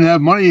if you didn't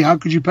have money, how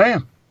could you pay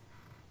them?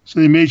 So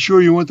they made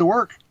sure you went to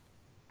work.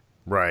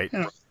 Right. You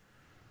know,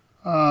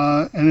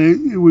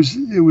 and it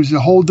was a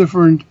whole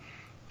different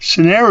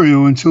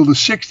scenario until the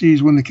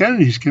 60s when the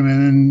Kennedys came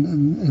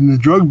in and the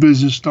drug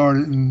business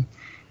started, and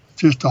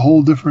just a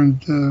whole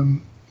different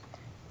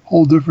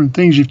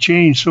things have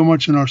changed so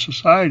much in our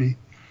society.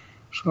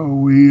 So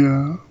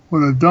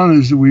what I've done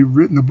is that we've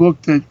written a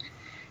book that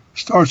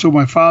starts with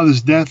my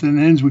father's death and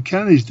ends with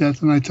Kennedy's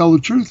death, and I tell the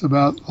truth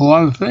about a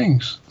lot of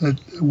things that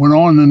went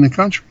on in the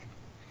country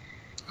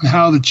and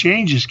how the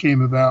changes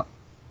came about.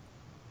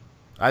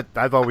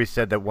 I've always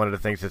said that one of the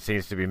things that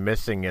seems to be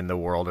missing in the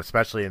world,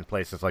 especially in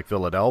places like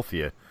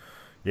Philadelphia,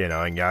 you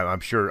know, and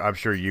I'm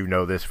sure you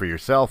know this for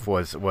yourself,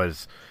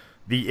 was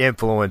the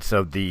influence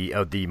of the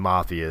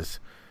mafias,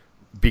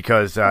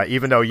 because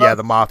even though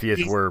the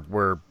mafias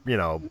were you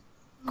know,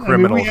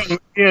 criminals. I mean,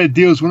 we had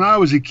deals when I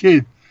was a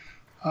kid,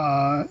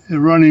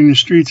 running the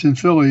streets in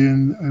Philly,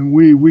 and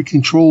we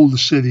controlled the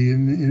city,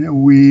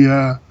 and we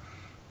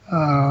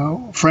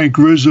Frank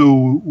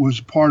Rizzo was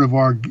part of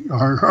our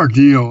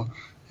deal.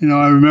 You know,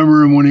 I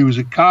remember him when he was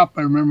a cop.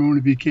 I remember when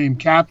he became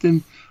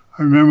captain.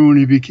 I remember when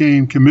he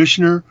became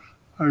commissioner.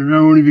 I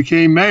remember when he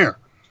became mayor.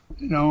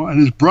 You know, and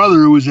his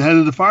brother was the head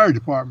of the fire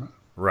department.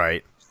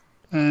 Right.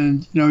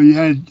 And you know, you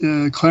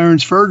had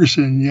Clarence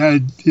Ferguson. You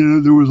had, you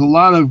know, there was a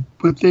lot of,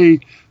 but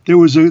there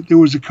was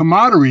a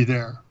camaraderie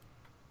there.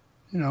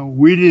 You know,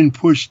 we didn't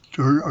push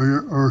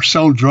or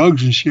sell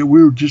drugs and shit.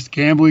 We were just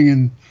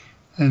gambling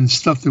and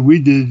stuff that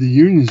we did, the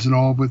unions and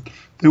all. But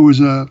there was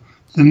the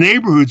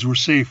neighborhoods were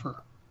safer.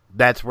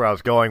 That's where I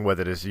was going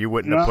with it. Is you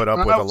wouldn't have put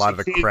up with a lot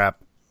of the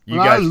crap.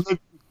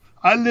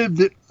 I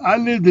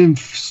lived in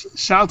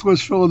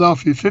Southwest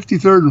Philadelphia,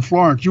 53rd and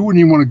Florence. You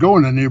wouldn't even want to go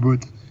in that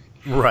neighborhood.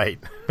 Right.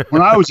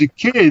 When I was a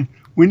kid,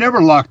 we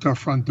never locked our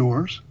front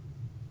doors.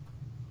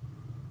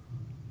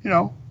 You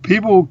know,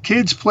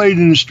 kids played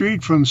in the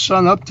street from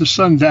sun up to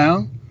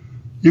sundown.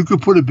 You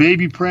could put a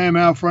baby pram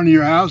out front of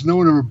your house. No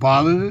one ever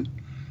bothered it.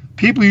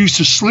 People used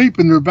to sleep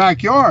in their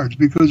backyards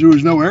because there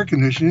was no air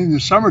conditioning. In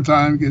the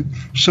summertime, it gets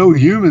so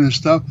humid and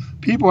stuff.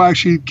 People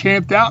actually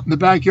camped out in the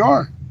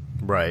backyard.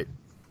 Right.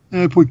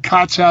 And they put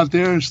cots out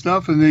there and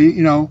stuff, and they,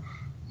 you know,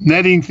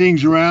 netting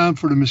things around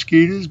for the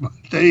mosquitoes. But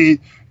they,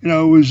 you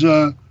know,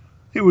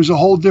 it was a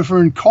whole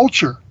different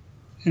culture.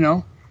 You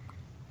know,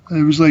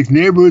 it was like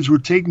neighborhoods were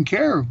taken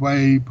care of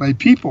by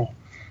people.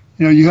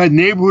 You know, you had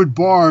neighborhood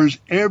bars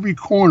every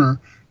corner.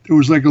 There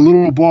was like a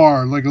little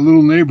bar, like a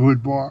little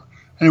neighborhood bar.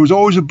 And there was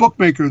always a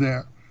bookmaker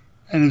there.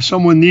 And if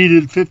someone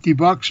needed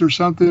 $50 or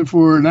something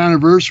for an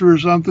anniversary or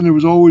something, there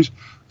was always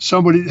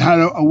somebody that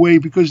had a way,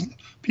 because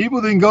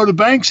people didn't go to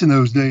banks in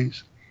those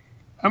days.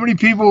 How many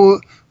people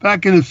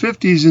back in the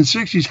 50s and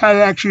 60s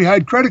actually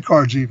had credit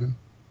cards even?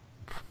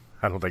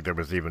 I don't think there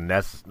was even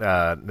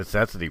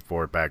necessity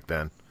for it back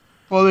then.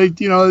 Well,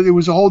 it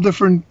was a whole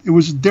different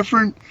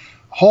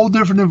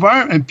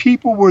environment, and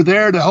people were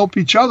there to help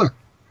each other.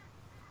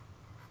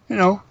 You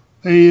know,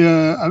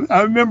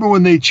 I remember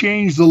when they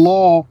changed the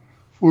law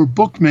for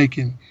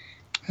bookmaking,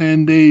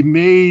 and they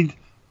made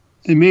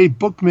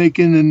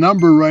bookmaking and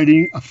number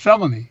writing a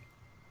felony.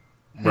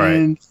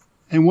 Right.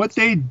 And what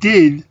they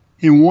did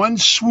in one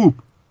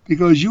swoop,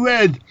 because you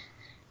had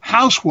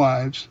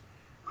housewives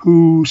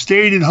who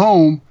stayed at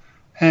home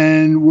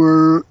and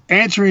were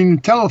answering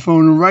the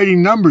telephone and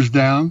writing numbers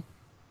down,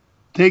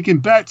 taking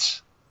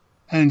bets,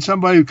 and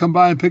somebody would come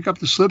by and pick up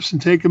the slips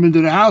and take them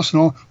into the house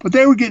and all, but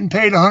they were getting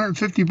paid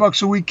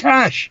 $150 a week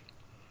cash.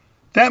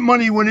 That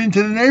money went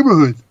into the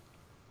neighborhood,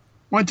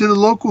 went to the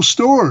local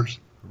stores.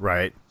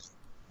 Right.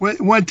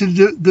 Went to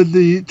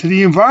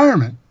the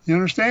environment. You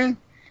understand?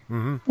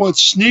 Mm-hmm. Bought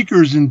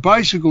sneakers and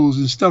bicycles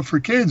and stuff for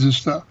kids and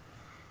stuff.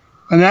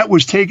 And that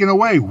was taken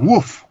away.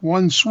 Woof,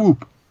 one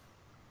swoop.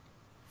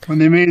 When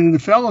they made it a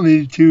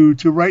felony to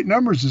write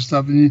numbers and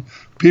stuff, and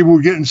people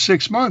were getting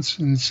 6 months,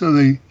 and so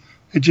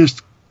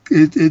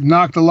it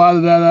knocked a lot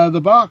of that out of the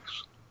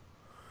box.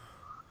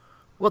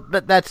 Well,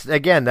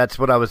 that's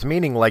what I was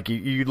meaning. Like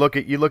you look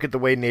at the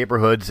way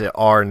neighborhoods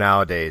are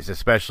nowadays,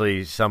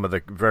 especially some of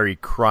the very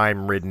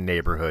crime-ridden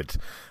neighborhoods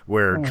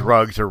where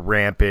drugs are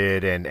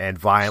rampant and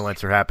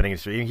violence are happening.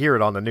 So you hear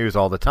it on the news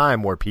all the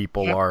time where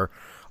people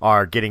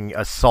are getting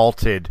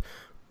assaulted.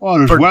 Well,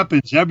 there's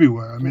weapons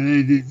everywhere. I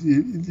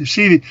mean, you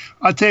see,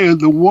 I'll tell you,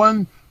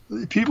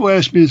 people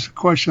ask me this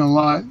question a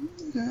lot,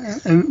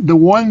 and the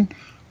one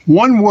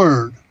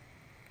word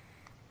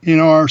in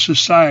our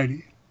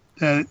society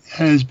that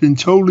has been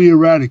totally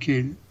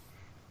eradicated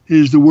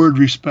is the word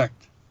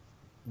respect.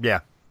 Yeah.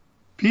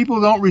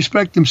 People don't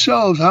respect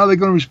themselves. How are they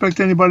going to respect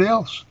anybody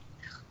else?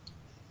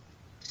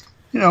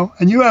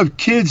 And you have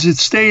kids that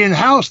stay in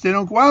house. They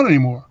don't go out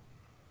anymore.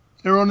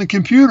 They're on the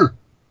computer.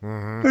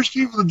 Mm-hmm. There's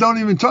people that don't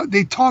even talk.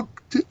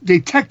 They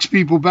text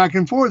people back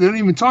and forth. They don't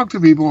even talk to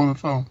people on the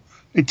phone.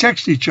 They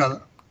text each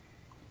other.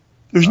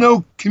 There's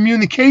no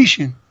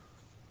communication.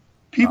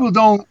 People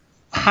don't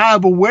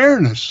have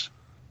awareness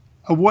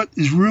of what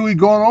is really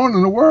going on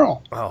in the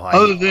world,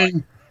 other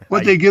than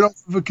what they get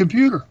off of a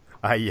computer.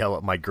 I yell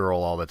at my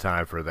girl all the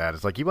time for that.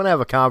 It's like, you want to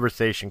have a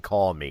conversation,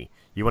 call me.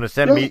 You want to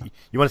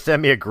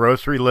send me a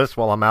grocery list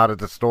while I'm out at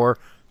the store?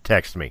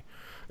 Text me.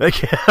 Yeah.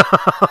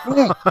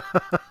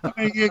 I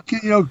mean,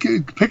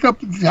 pick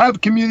up,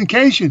 have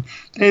communication.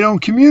 They don't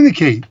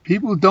communicate.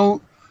 People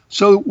don't.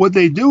 So what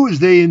they do is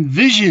they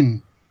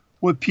envision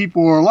what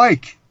people are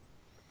like.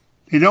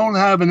 They don't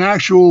have an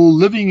actual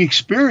living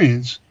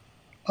experience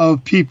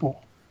of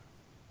people.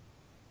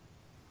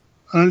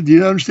 Do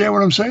you understand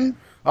what I'm saying?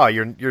 Oh,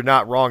 you're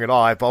not wrong at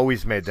all. I've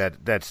always made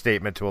that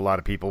statement to a lot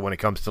of people when it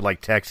comes to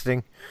like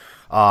texting.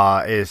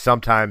 Is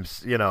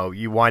sometimes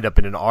you wind up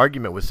in an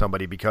argument with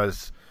somebody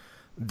because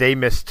they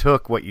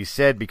mistook what you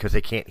said because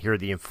they can't hear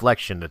the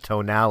inflection, the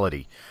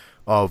tonality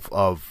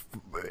of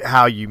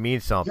how you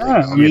mean something.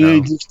 Yeah, I mean, they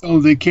just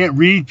don't. They can't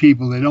read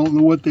people. They don't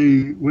know what they.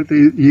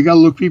 You got to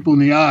look people in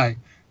the eye,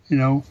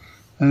 And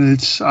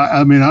it's.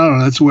 I mean, I don't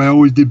know. That's the way I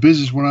always did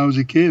business when I was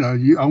a kid.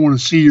 I want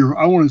to see you.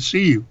 I want to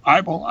see you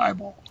eyeball to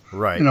eyeball.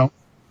 Right.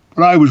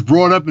 But I was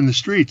brought up in the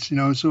streets.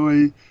 So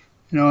I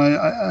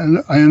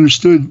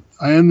understood.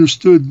 I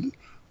understood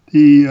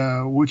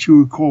the what you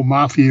would call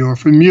mafia or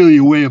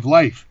familiar way of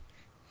life.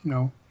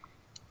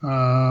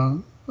 I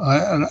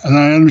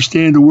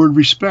understand the word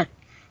respect.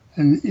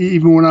 And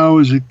even when I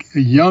was a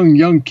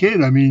young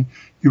kid, I mean,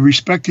 you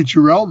respected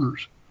your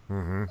elders.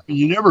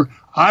 Mm-hmm.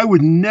 I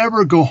would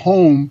never go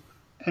home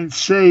and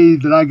say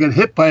that I got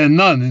hit by a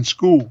nun in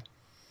school.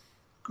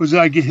 Because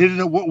I get hit,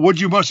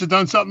 you must have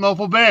done something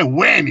awful bad.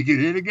 Wham, you get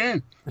hit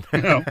again.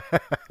 So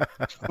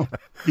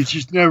you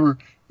just never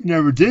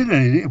did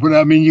anything. But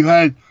I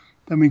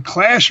mean,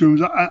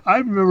 classrooms. I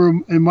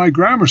remember in my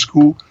grammar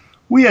school,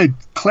 we had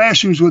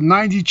classrooms with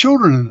 90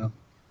 children in them.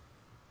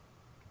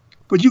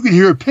 But you could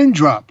hear a pin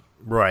drop.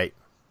 Right.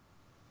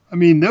 I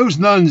mean, those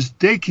nuns,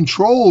 they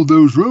controlled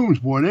those rooms,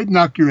 boy. They'd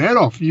knock your head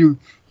off. It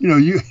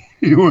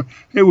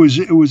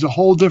was a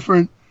whole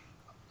different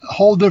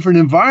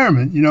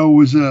environment.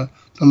 The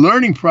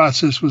learning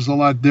process was a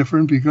lot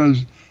different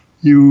because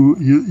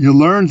you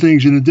learn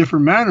things in a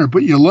different manner,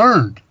 but you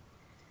learned.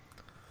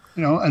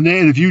 And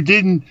then if you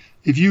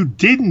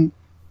didn't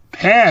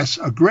pass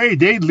a grade,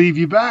 they'd leave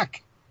you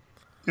back.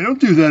 They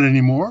don't do that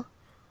anymore.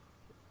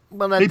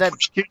 Well, they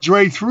push kids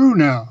right through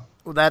now.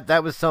 Well,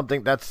 that was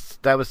something. That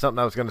was something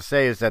I was going to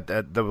say. Is that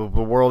the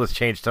world has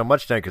changed so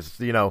much now? Because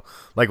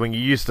like when you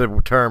use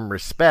the term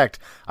respect,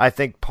 I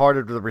think part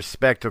of the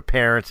respect of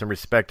parents and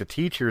respect of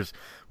teachers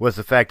was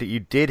the fact that you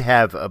did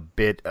have a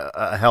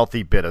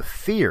healthy bit of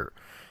fear.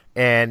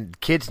 And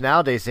kids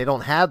nowadays, they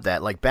don't have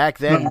that. Like back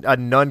then, a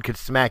nun could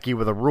smack you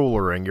with a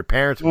ruler, and your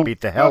parents would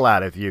beat the hell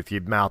out of you if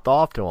you'd mouth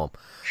off to them.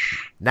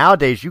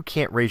 Nowadays, you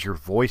can't raise your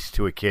voice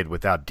to a kid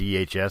without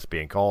DHS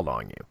being called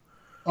on you.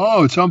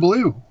 Oh, it's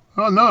unbelievable.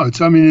 Oh no, it's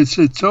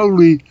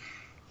totally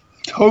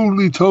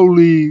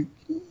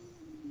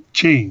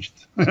changed.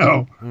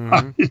 Mm-hmm.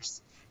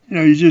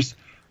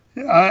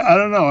 I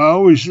don't know. I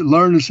always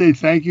learned to say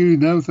thank you,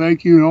 no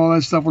thank you, and all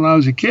that stuff when I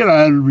was a kid.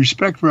 I had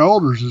respect for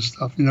elders and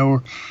stuff.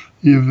 Or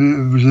if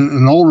it was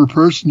an older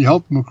person, you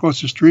helped them across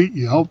the street.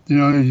 You helped.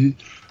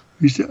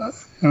 Just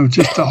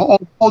a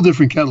whole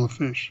different kettle of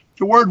fish.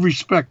 The word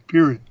respect,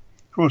 period,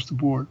 across the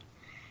board,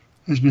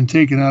 has been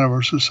taken out of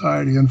our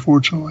society,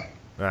 unfortunately.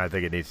 I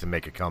think it needs to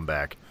make a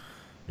comeback.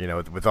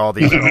 With all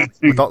these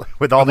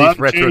with all these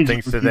retro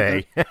things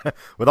today,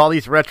 with all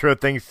these retro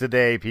things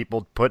today,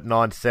 people putting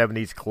on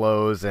 70s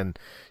clothes and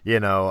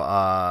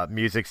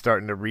music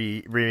starting to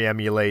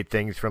re-emulate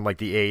things from like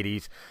the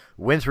 80s.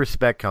 When's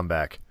respect come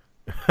back?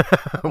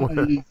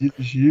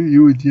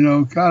 you would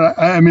God.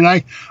 I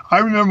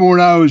remember when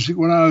I was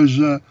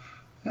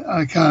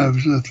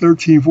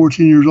 13,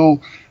 14 years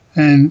old,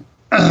 and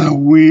I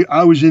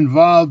was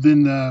involved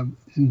in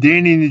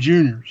Danny and the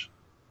Juniors.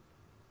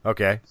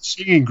 Okay.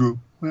 Singing group,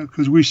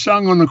 because we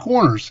sung on the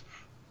corners,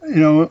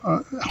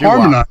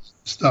 harmonized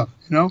stuff,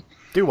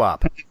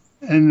 Doo-wop.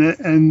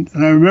 And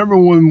I remember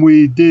when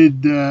we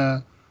did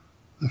the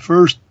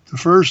first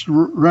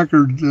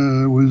record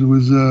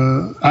was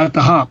At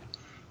the Hop,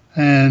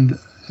 and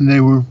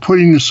they were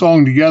putting the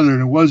song together,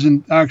 and it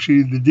wasn't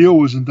actually, the deal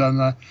wasn't done.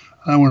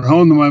 I went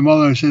home to my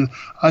mother.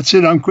 I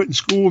said, I'm quitting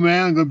school,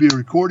 man. I'm going to be a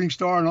recording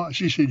star. And all.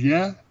 She said,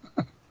 yeah.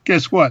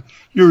 Guess what?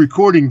 Your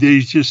recording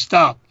days just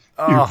stopped.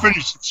 You're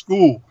finished at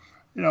school,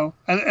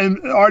 And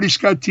Artie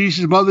Scott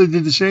Teese's mother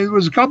did the same. There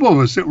was a couple of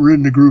us that were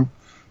in the group,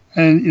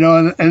 and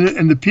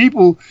and the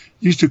people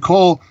used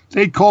to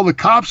they'd call the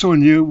cops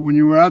on you when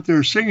you were out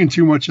there singing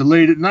too much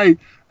late at night.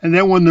 And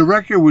then when the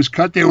record was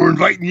cut, they were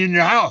inviting you in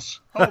your house.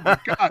 Oh my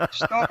God,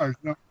 stars!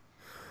 I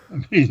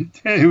mean,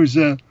 it was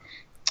a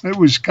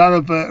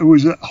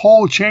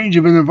whole change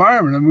of an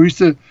environment. I mean, we used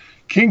to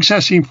King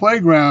Sessing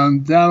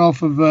Playground down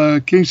off of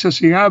King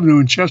Sessing Avenue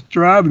and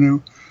Chester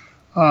Avenue,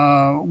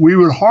 we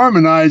would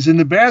harmonize in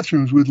the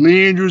bathrooms with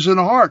Lee Andrews and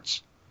the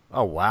Hearts.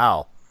 Oh,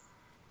 wow.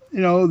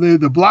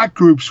 The black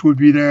groups would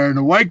be there and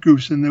the white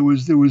groups, and there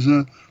was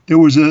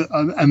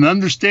an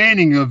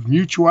understanding of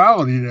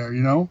mutuality there.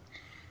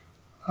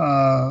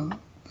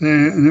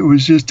 There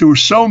were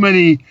so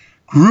many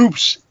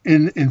groups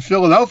in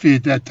Philadelphia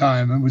at that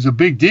time. It was a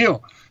big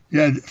deal. You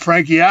had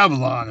Frankie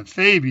Avalon and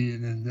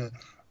Fabian and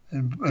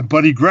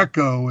Buddy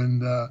Greco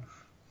and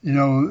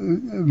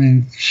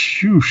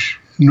shoosh.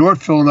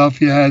 North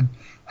Philadelphia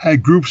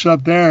had groups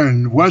up there,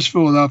 and West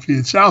Philadelphia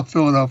and South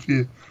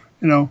Philadelphia.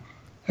 There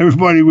was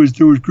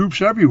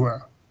groups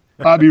everywhere.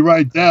 Bobby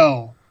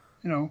Rydell,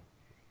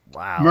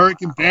 Wow.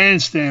 American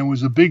Bandstand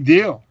was a big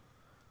deal.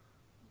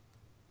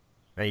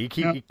 Man, you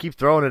keep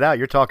throwing it out.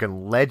 You're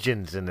talking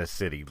legends in this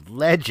city.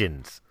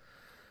 Legends.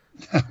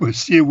 We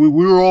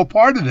were all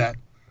part of that.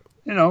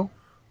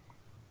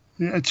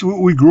 That's what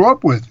we grew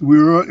up with.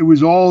 It was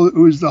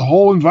the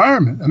whole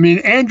environment. I mean,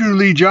 Andrew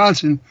Lee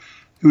Johnson,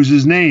 it was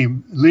his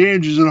name, Lee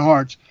Andrews and the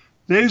Hearts.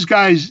 Those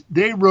guys,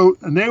 they wrote,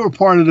 and they were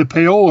part of the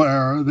payola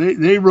era.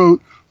 They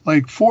wrote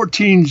like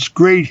 14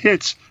 great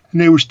hits, and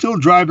they were still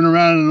driving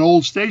around in an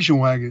old station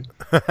wagon.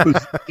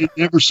 They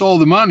never saw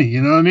the money,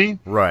 you know what I mean?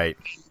 Right.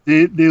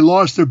 They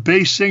lost their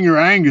bass singer,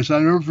 Angus. I'll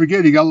never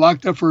forget. He got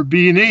locked up for a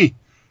B&E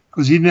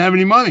because he didn't have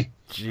any money.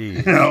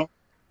 Jeez.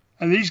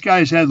 And these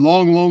guys had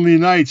Long Lonely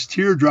Nights,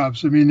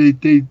 Teardrops. I mean,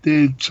 they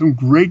had some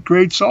great,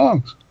 great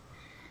songs.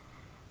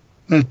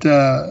 That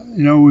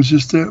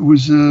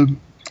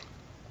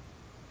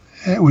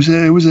it was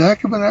a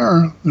heck of an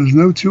era. There's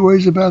no two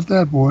ways about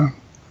that, boy.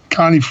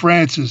 Connie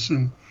Francis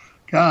and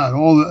God,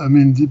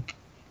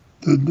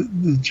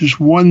 just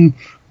one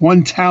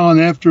talent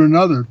after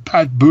another.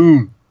 Pat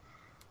Boone,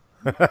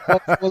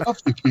 all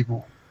Philadelphia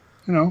people,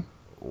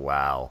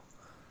 Wow.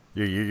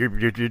 You're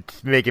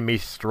making me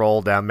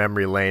stroll down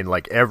memory lane.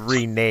 Like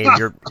every name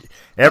you're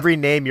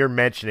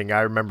mentioning, I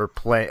remember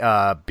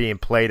being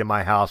played in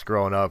my house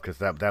growing up because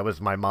that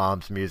was my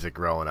mom's music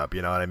growing up.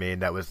 You know what I mean?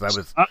 That was.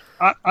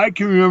 I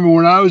can remember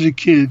when I was a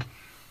kid.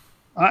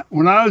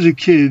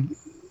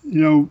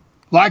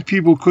 Black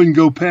people couldn't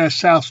go past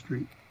South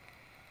Street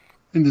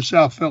into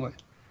South Philly.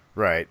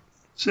 Right.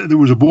 So there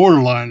was a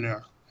borderline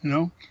there.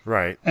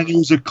 Right. And there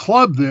was a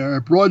club there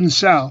at Broad and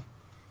South,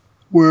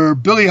 where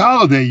Billie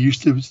Holiday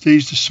used to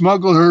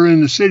smuggle her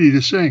in the city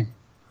to sing.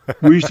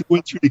 We used to go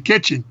through the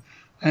kitchen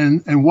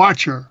and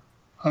watch her.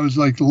 I was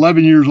like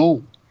 11 years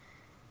old,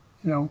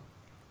 And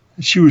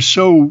she was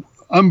so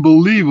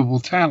unbelievable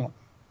talent,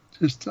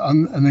 just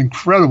an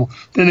incredible.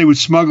 Then they would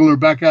smuggle her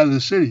back out of the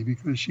city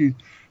because she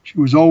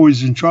was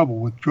always in trouble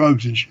with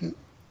drugs and shit.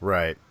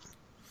 Right.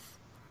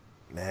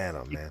 Man,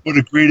 oh man. What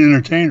a great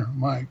entertainer.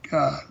 My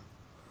God.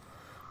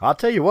 I'll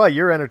tell you what,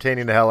 you're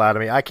entertaining the hell out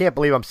of me. I can't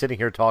believe I'm sitting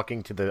here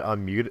talking to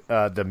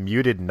the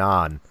muted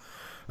non.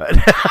 But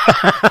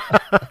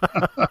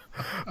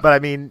I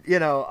mean,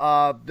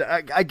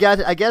 I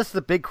guess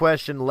the big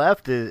question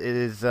left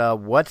is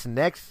what's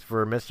next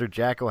for Mr.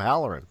 Jack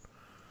O'Halloran?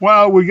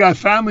 Well, we got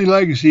Family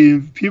Legacy.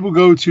 If people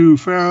go to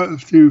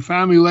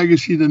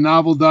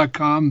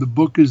FamilyLegacyTheNovel.com, the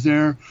book is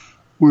there.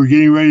 We're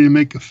getting ready to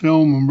make a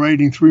film. I'm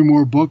writing 3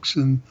 more books,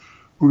 and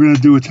we're going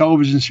to do a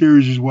television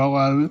series as well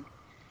out of it.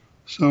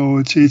 So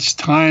it's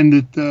time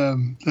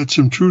that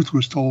some truth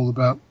was told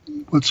about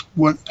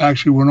what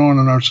actually went on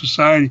in our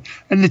society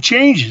and the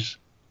changes.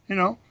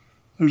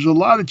 There's a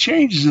lot of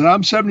changes, and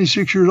I'm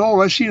 76 years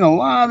old. I've seen a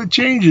lot of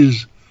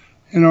changes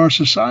in our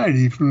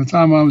society from the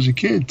time I was a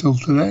kid till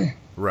today.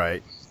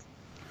 Right.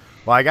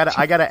 Well, I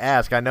gotta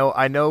ask. I know.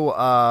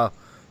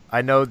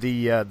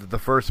 The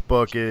first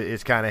book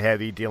is kind of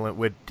heavy, dealing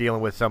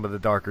with some of the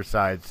darker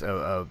sides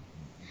of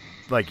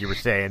like you were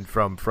saying,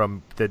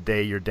 from the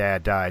day your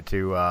dad died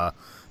to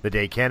the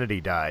day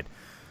Kennedy died.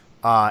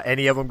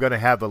 Any of them going to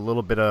have a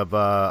little bit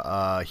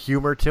of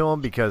humor to them?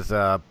 Because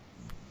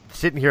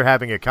sitting here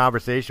having a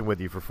conversation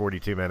with you for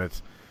 42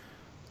 minutes,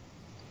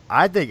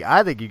 I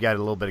think you got a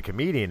little bit of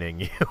comedian in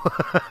you.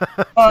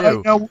 They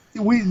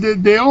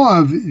all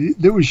have.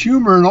 There was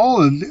humor in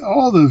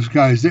all those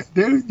guys.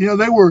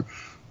 They were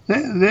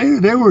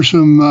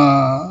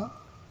some.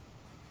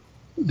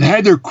 They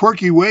had their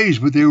quirky ways,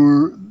 but it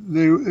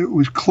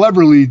was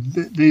cleverly.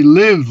 They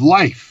lived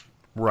life.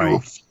 Right.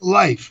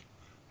 Life.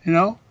 They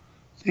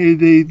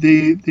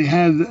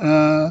had.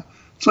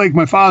 It's like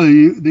my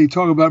father. They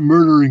talk about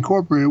Murder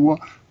Incorporated. Well,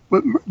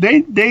 but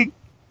they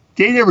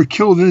never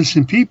killed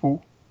innocent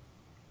people.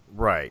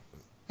 Right.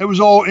 It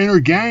was all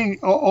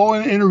all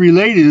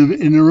interrelated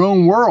in their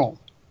own world.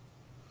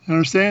 You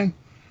understand?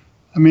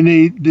 I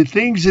mean, the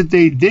things that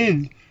they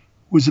did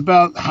was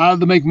about how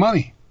to make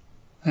money,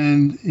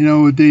 and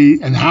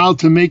and how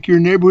to make your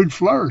neighborhood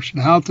flourish,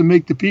 and how to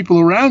make the people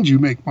around you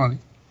make money.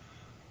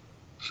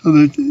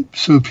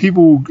 So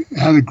people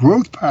had a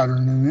growth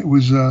pattern, and it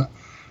was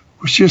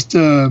just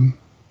I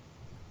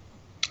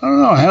don't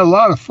know. I had a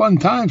lot of fun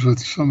times with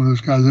some of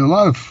those guys. There were a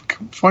lot of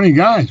funny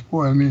guys,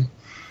 boy. I mean,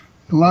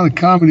 a lot of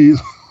comedy, a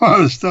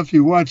lot of stuff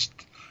you watched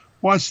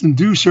watched them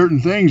do certain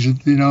things.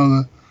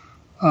 That,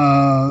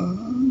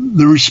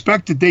 the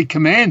respect that they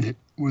commanded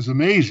was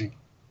amazing.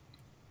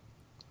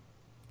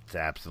 It's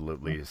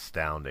absolutely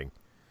astounding.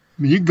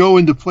 I mean, you go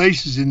into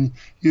places and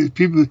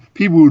people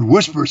would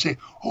whisper, say,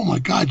 "Oh my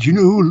God, do you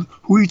know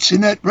who eats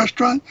in that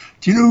restaurant?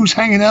 Do you know who's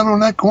hanging out on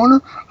that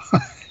corner?"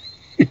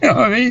 You know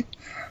what I mean?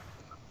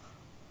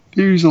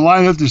 People used to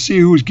line up to see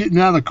who was getting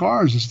out of the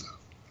cars and stuff.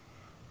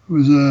 It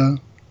was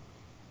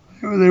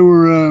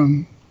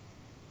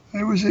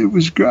it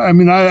was great. I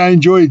mean, I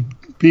enjoyed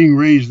being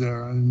raised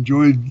there. I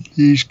enjoyed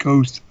the East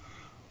Coast,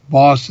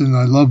 Boston.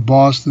 I loved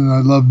Boston.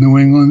 I loved New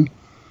England.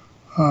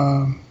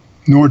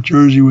 North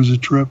Jersey was a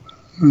trip.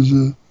 It was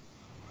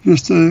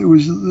it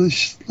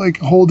was like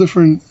whole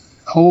different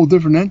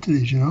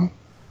entities, you know.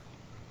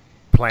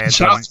 Plans.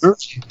 South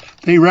Jersey,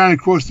 they ran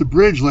across the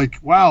bridge like,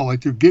 wow,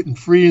 like they're getting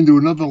free into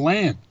another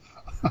land.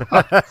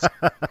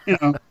 You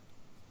know,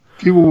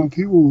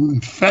 people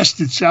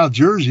infested South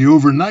Jersey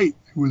overnight.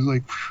 It was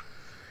like.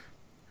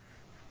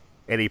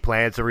 Any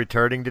plans of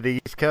returning to the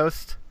East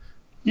Coast?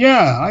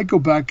 Yeah, I go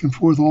back and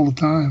forth all the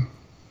time.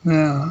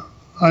 Yeah,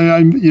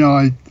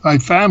 I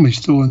family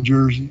still in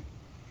Jersey.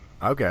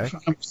 Okay.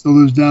 Family still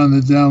lives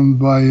down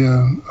by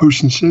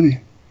Ocean City,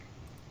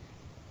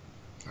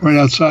 right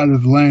outside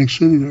of Atlantic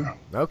City there.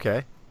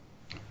 Okay.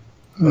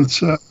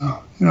 It's I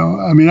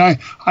mean,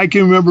 I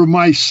can remember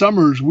my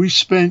summers. We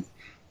spent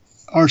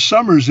our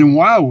summers in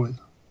Wildwood.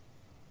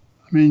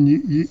 I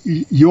mean,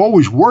 you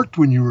always worked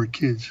when you were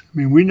kids. I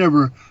mean, we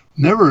never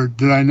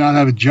did I not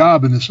have a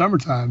job in the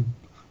summertime,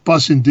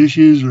 bussing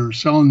dishes or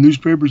selling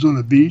newspapers on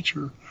the beach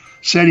or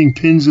setting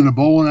pins in a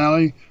bowling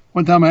alley.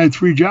 One time I had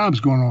 3 jobs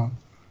going on.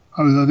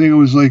 I think it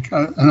was like,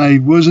 and I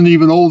wasn't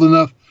even old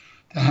enough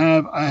to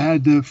have. I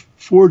had to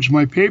forge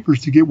my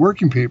papers to get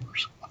working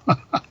papers.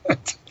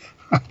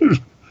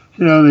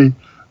 You know,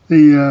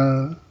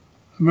 I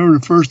remember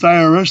the first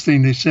IRS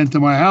thing they sent to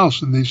my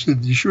house, and they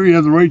said, "You sure you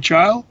have the right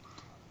child?"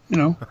 You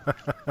know,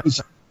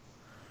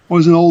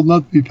 wasn't old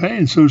enough to be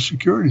paying Social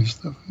Security and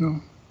stuff.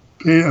 You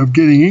know, of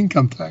getting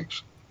income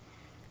tax.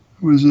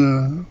 It was,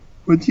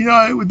 but you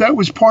know, that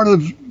was part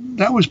of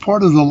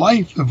the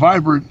life, the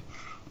vibrant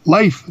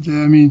life.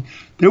 I mean,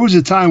 there was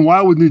a time,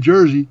 Wildwood, New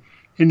Jersey,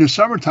 in the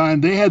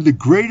summertime, they had the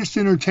greatest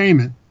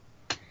entertainment.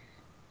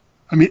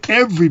 I mean,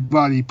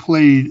 everybody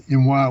played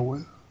in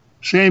Wildwood.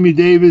 Sammy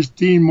Davis,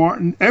 Dean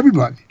Martin,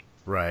 everybody.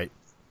 Right.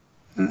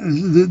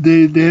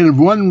 They had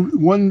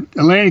one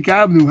Atlantic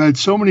Avenue had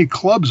so many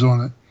clubs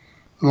on it.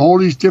 All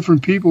these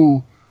different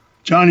people,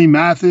 Johnny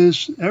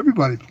Mathis,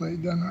 everybody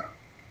played down there.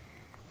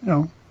 You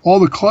know, all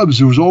the clubs,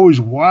 there was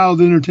always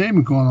wild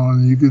entertainment going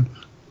on. You could,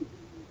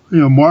 you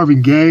know,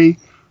 Marvin Gaye,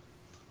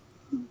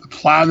 the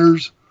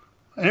Platters,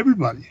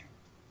 everybody.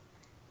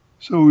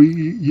 So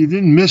you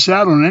didn't miss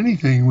out on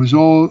anything. It was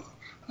all,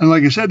 and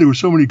like I said, there were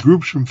so many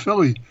groups from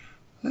Philly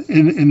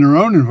in their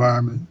own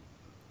environment.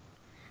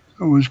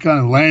 So it was kind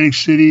of Atlantic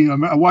City.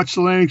 I watched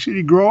Atlantic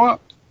City grow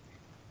up.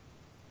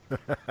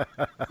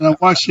 And I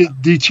watched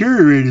it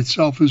deteriorate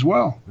itself as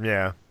well.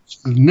 Yeah.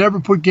 They've never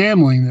put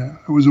gambling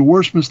there. It was the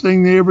worst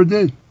mistake they ever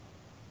did.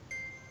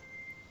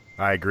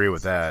 I agree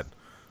with that.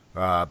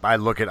 I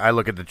look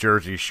at the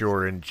Jersey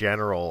Shore in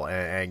general,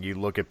 and you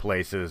look at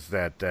places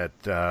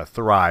that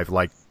thrive,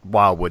 like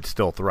Wildwood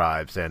still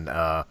thrives, and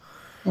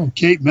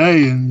Cape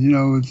May, and you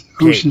know,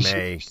 Ocean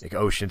City.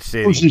 Ocean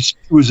City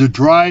was a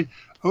dry.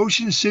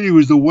 Ocean City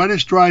was the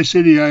wettest dry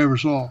city I ever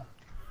saw.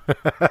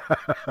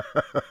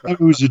 It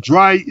was a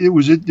dry. There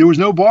was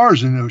no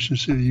bars in Ocean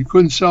City. You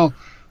couldn't sell,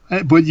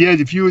 but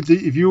yet if you were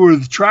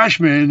the trash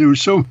man, there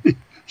was so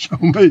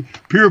many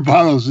beer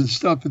bottles and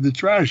stuff in the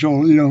trash.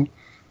 All you know.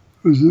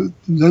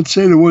 Let's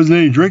say there wasn't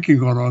any drinking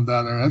going on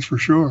down there. That's for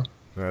sure.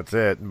 That's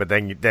it. But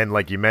then,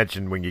 like you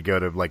mentioned, when you go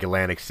to like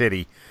Atlantic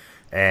City,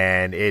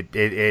 and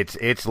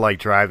it's like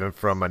driving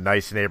from a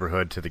nice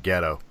neighborhood to the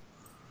ghetto.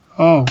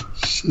 Oh,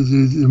 I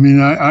mean,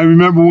 I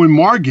remember when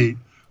Margate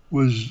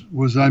was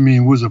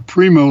a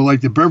primo,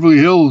 like the Beverly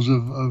Hills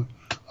of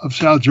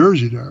South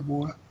Jersey there,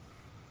 boy.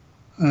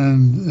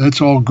 And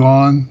that's all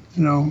gone.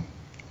 You know,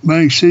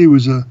 Atlantic City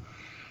was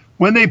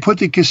when they put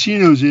the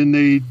casinos in,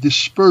 they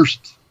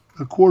dispersed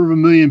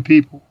 250,000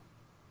 people,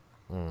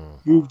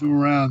 moved them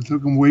around,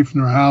 took them away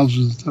from their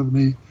houses and stuff.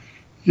 And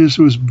it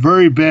was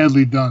very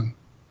badly done.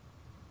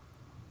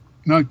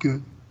 Not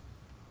good.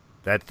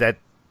 That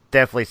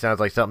definitely sounds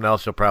like something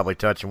else you'll probably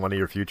touch in one of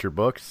your future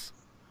books.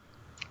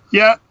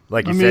 Yeah,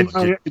 like you said,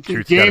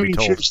 truth's gotta be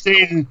told.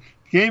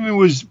 Gaming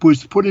was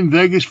put in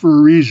Vegas for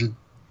a reason.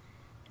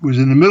 It was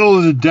in the middle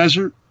of the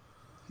desert,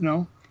 you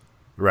know.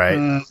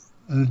 Right.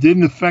 It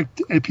didn't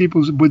affect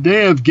people, but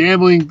they have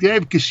gambling. They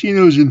have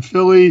casinos in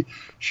Philly,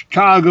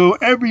 Chicago,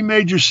 every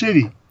major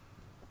city,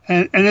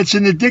 and it's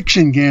an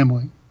addiction,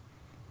 gambling.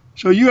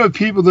 So you have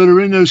people that are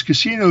in those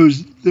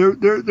casinos.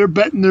 They're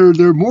betting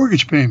their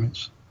mortgage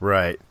payments.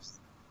 Right.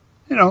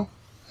 You know,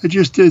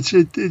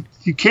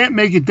 you can't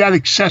make it that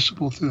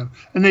accessible to them.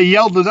 And they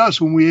yelled at us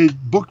when we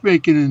had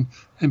bookmaking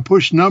and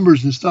push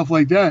numbers and stuff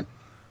like that.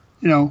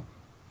 You know,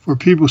 for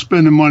people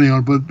spending money on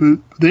it, but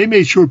they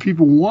made sure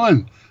people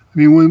won. I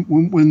mean,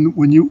 when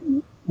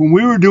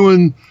we were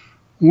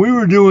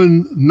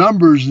doing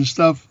numbers and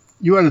stuff,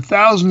 you had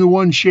 1,000 to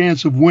 1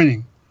 chance of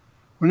winning.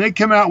 When they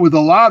come out with a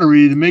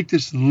lottery to make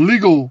this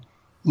legal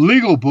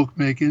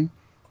bookmaking,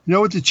 you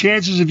know what the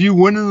chances of you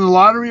winning the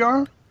lottery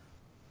are?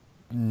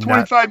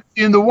 25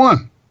 million to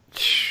 1.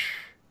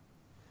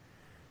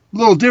 A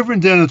little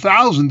different than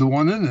 1,000 to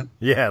 1, isn't it?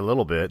 Yeah, a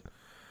little bit.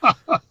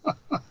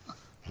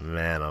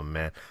 Man, oh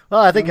man.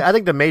 Well, I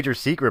think the major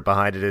secret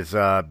behind it is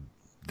of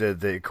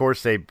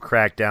course they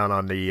cracked down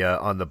on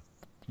the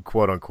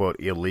quote unquote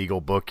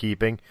illegal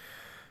bookkeeping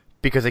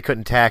because they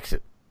couldn't tax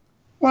it.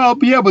 Well,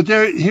 yeah, but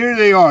here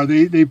they are.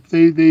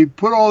 They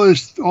put all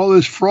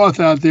this froth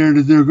out there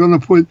that they're going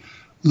to put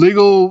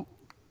legal,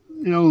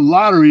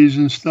 lotteries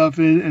and stuff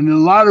in, and the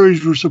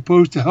lotteries were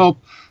supposed to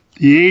help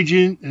the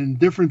agent and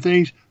different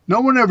things.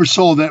 No one ever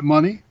sold that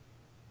money.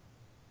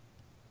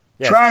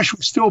 Yes. Trash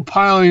was still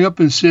piling up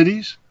in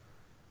cities.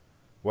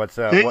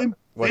 They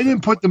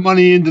didn't put the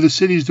money into the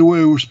cities the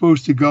way it was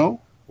supposed to go.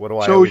 What do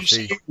I always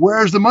see?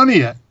 Where's the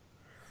money at?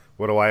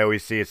 What do I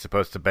always see? It's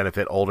supposed to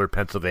benefit older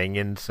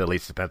Pennsylvanians, at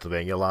least the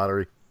Pennsylvania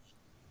lottery.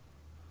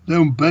 They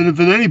don't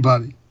benefit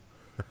anybody.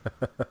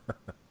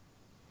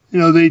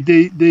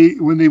 They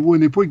when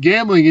they put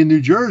gambling in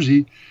New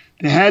Jersey,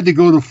 they had to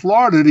go to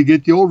Florida to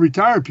get the old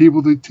retired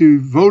people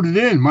to vote it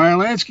in. Meyer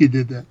Lansky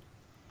did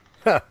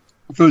that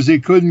because they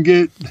couldn't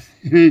get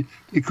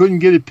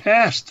it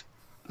passed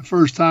the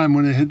first time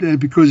when they had that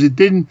because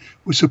it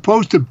was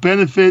supposed to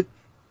benefit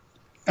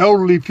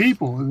elderly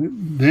people.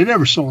 They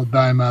never saw a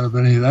dime out of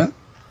any of that.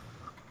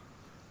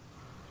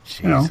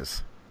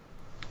 Jesus.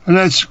 And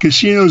that's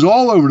casinos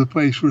all over the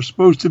place. We're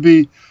supposed to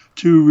be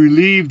to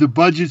relieve the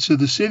budgets of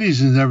the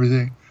cities and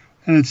everything,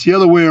 and it's the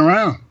other way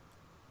around.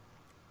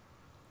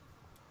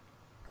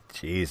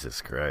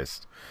 Jesus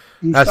Christ.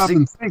 You stop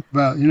and think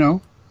about,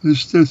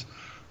 there's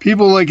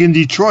people like in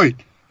Detroit,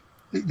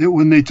 that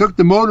when they took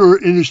the motor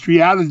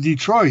industry out of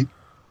Detroit,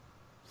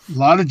 a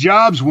lot of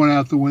jobs went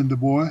out the window,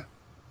 boy.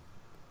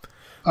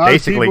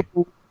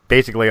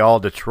 Basically all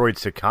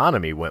Detroit's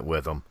economy went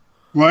with them.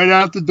 Right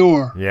out the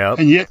door. Yeah.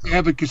 And yet you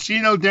have a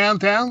casino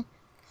downtown,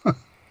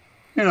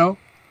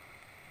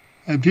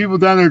 and people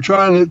down there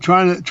trying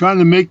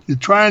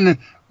to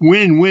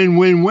win,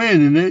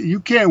 and you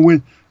can't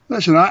win.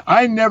 Listen,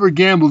 I never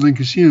gambled in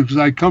casinos because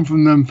I come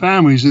from them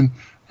families, and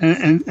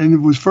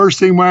it was first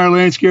thing Meyer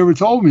Lansky ever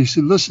told me. He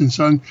said, "Listen,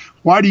 son,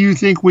 why do you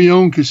think we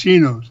own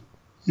casinos?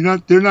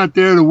 They're not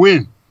there to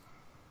win.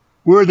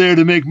 We're there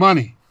to make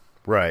money."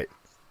 Right.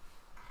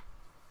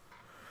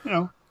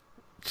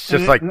 It's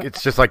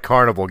just like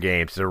carnival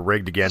games. They're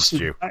rigged against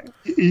you.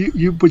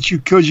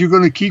 Because you're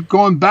going to keep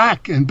going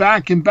back and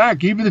back and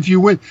back, even if you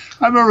win.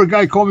 I remember a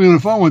guy called me on the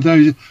phone one time.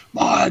 He said,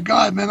 "My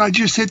God, man, I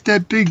just hit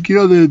that big,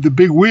 the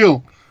big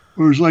wheel.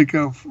 It was like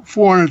a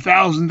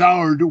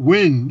 $400,000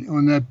 win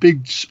on that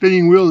big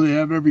spinning wheel they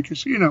have every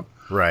casino."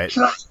 Right.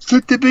 So I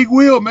hit the big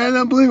wheel, man.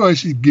 Unbelievable. I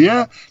said,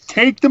 "Yeah,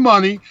 take the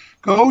money,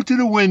 go to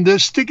the window,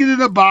 stick it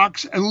in a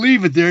box, and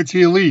leave it there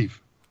till you leave."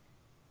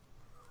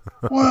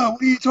 "Well,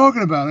 what are you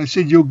talking about?" I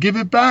said, "You'll give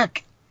it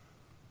back.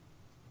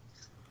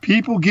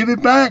 People give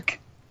it back."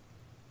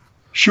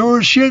 Sure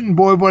as shit, and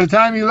boy, by the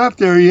time he left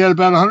there, he had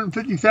about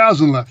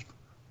 150,000 left.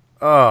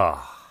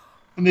 Oh.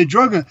 And they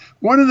drug it.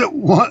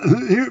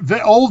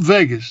 Old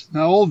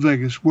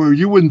Vegas, where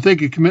you wouldn't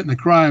think of committing a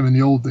crime in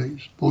the old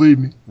days, believe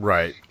me.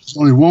 Right. It's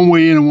only one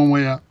way in and one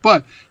way out.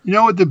 But you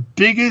know what the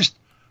biggest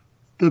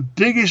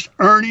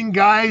earning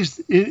guys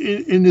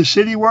in the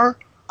city were?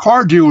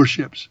 Car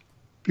dealerships.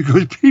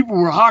 Because people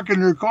were hawking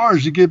their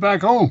cars to get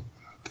back home.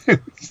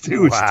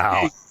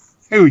 Wow.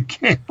 They would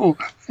gamble,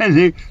 and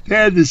they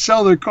had to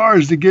sell their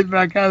cars to get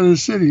back out of the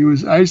city.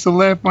 I used to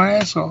laugh my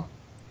ass off.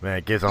 Man,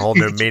 it gives a whole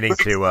new meaning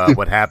to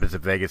what happens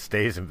if Vegas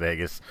stays in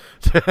Vegas.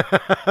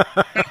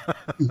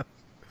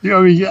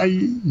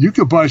 You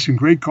could buy some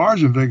great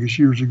cars in Vegas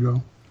years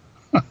ago.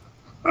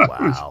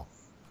 Wow.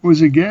 It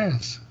was a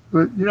gas.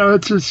 But,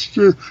 it's just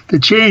the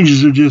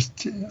changes are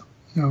just,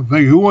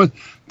 Vegas. Who wants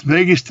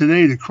Vegas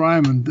today? The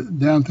crime in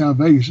downtown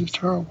Vegas is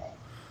terrible.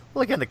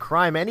 Well, again, the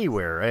crime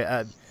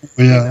anywhere.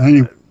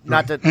 Anyway.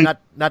 Not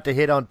to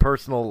hit on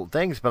personal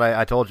things, but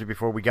I told you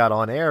before we got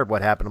on air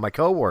what happened to my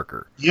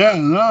coworker. Yeah,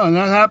 no, and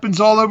that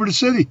happens all over the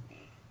city.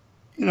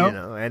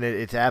 And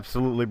it's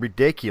absolutely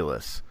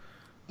ridiculous.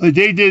 Like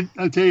they did.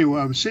 I'll tell you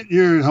what. I was sitting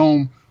here at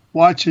home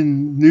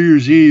watching New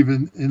Year's Eve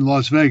in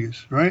Las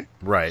Vegas, right?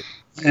 Right.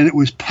 And it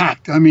was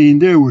packed. I mean,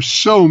 there were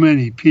so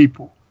many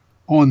people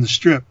on the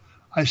strip.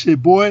 I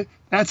said, "Boy,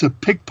 that's a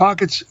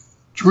pickpocket's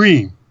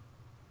dream."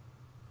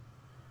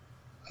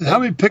 How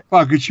many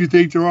pickpockets you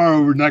think there are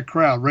over in that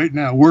crowd right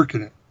now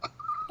working it?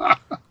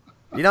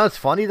 What's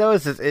funny though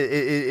is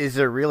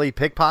there really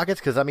pickpockets?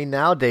 Because I mean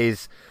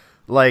nowadays,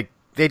 like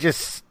they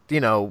just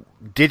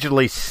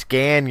digitally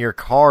scan your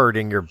card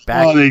in your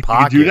back pocket. They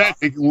can do that.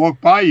 They can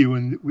walk by you,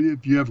 and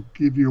if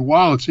your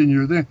wallet's in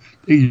your thing,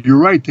 you're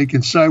right. They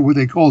can what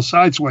they call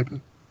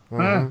sideswiping.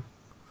 Mm-hmm.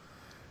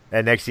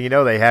 And next thing you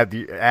know, they have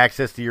the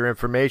access to your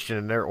information,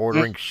 and they're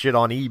ordering shit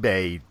on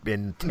eBay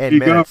in 10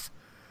 minutes.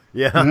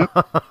 Yeah,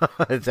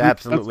 it's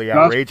absolutely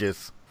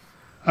outrageous.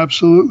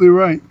 Absolutely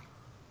right.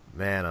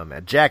 Man, oh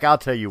man, Jack, I'll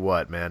tell you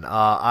what, man.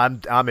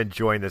 I'm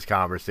enjoying this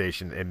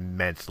conversation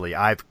immensely.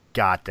 I've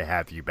got to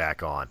have you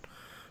back on,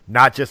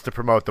 not just to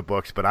promote the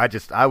books, but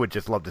I would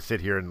just love to sit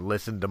here and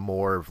listen to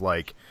more of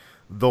like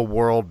the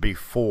world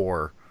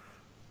before,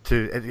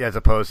 as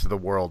opposed to the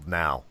world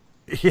now.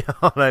 You know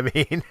what I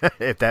mean?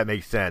 If that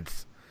makes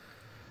sense.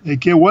 They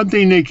can't. One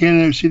thing they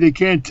can't see. They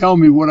can't tell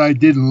me what I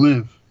didn't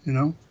live. You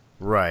know.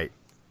 Right.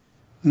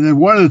 And then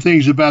one of the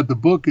things about the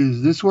book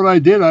is this: is what I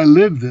did. I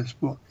lived this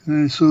book,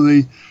 and so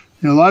they.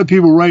 You know, a lot of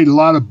people write a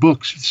lot of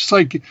books. It's just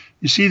like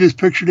you see this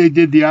picture they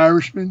did, The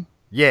Irishman.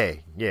 Yeah.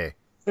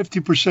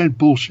 50%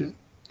 bullshit.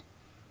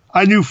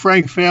 I knew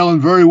Frank Phelan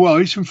very well.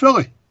 He's from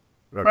Philly.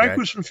 Okay. Frank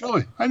was from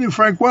Philly. I knew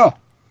Frank well.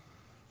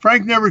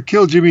 Frank never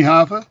killed Jimmy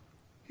Hoffa.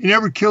 He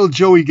never killed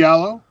Joey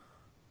Gallo.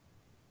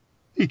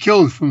 He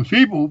killed from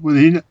people, but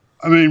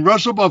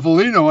Russell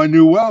Buffalino I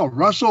knew well.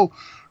 Russell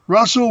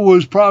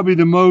was probably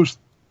the most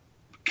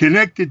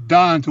connected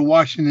Don to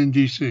Washington,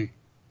 D.C.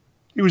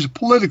 He was a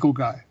political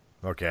guy.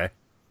 Okay.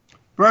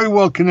 Very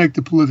well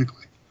connected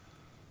politically.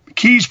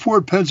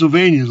 Keysport,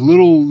 Pennsylvania is a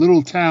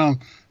little town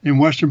in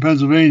western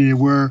Pennsylvania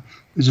where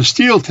there's a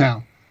steel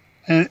town.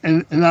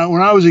 And when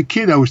I was a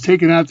kid, I was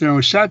taken out there.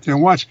 I sat there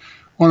and watched.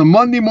 On a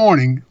Monday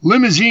morning,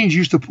 limousines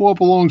used to pull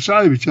up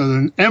alongside of each other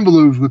and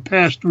envelopes would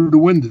pass through the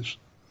windows.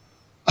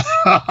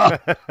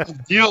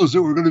 Deals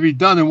that were going to be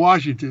done in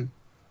Washington.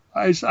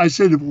 I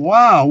said,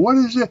 wow, what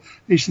is it?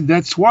 He said,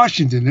 that's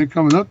Washington. They're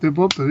coming up. They're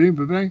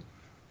bang.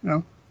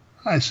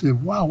 I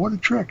said, wow, what a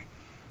trick.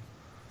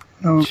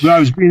 But I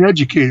was being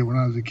educated when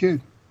I was a kid.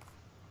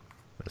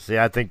 See,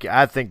 I think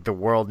the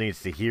world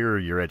needs to hear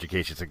your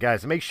education. So,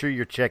 guys, make sure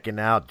you're checking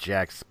out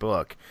Jack's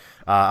book.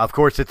 Of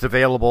course, it's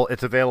available.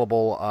 It's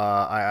available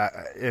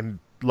in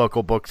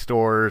local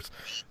bookstores,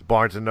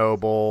 Barnes and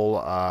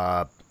Noble,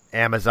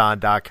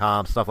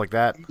 Amazon.com, stuff like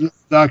that.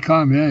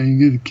 .com, yeah, you can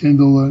get a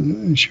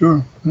Kindle.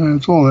 Sure, yeah,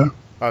 it's all there.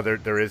 Oh,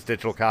 there is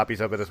digital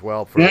copies of it as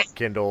well for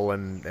Kindle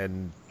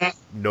and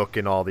Nook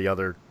and all the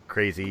other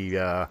crazy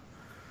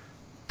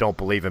don't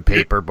believe in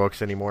paper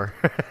books anymore.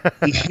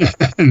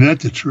 And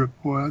that's a trip,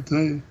 boy, I'll tell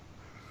you.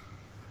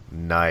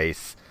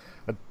 Nice.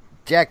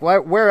 Jack,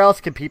 where else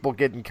can people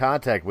get in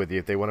contact with you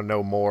if they want to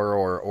know more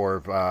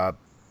or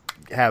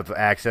have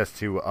access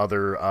to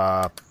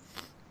other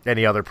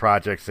any other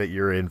projects that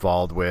you're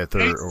involved with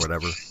or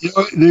whatever?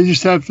 They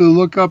just have to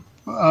look up.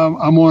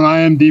 I'm on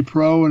IMD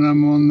Pro and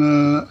I'm on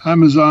the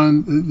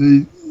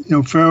Amazon.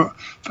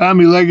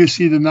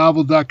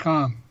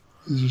 FamilyLegacyTheNovel.com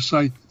is a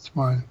site. It's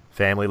mine.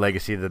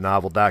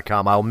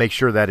 FamilyLegacyTheNovel.com. I'll make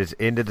sure that is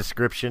in the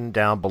description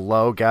down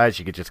below, guys.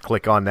 You can just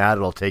click on that.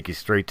 It'll take you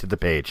straight to the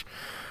page.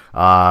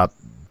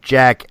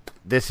 Jack,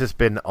 this has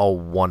been a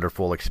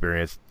wonderful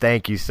experience.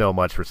 Thank you so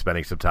much for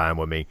spending some time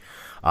with me.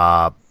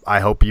 I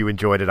hope you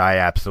enjoyed it. I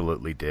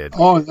absolutely did.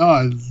 Oh,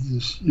 no,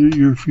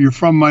 you're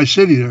from my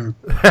city there.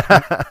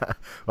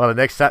 Well,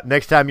 the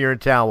next time you're in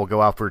town, we'll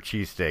go out for a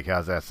cheesesteak.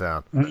 How's that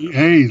sound?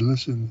 Hey,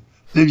 listen.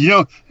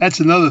 That's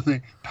another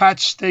thing.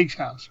 Pat's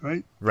Steakhouse,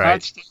 right?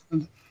 Right.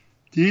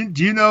 Do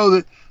you know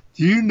that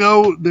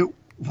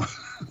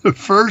the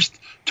first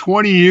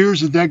 20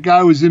 years that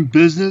guy was in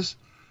business,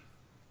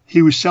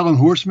 he was selling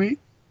horse meat?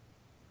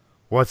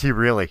 Was he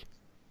really?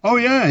 Oh,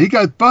 yeah. He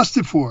got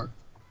busted for it.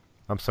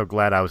 I'm so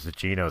glad I was the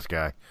Geno's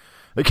guy.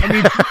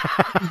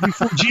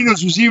 Before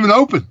Geno's was even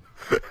open.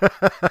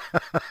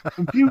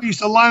 And people used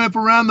to line up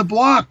around the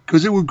block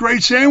because they were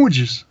great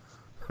sandwiches.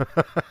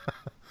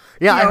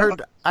 Yeah,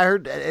 I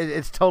heard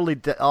it's totally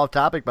off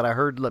topic, but I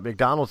heard that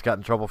McDonald's got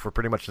in trouble for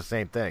pretty much the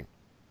same thing.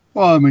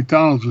 Well,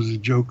 McDonald's was a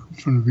joke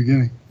from the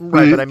beginning.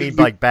 Right, but I mean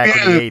like back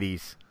in the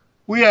 80s.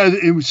 We had,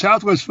 in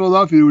Southwest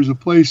Philadelphia, there was a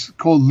place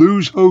called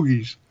Lou's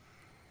Hoagies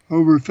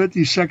over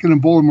 52nd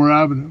and Baltimore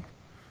Avenue.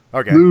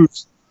 Okay.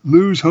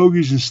 Lou's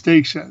Hoagies and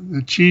Steaks,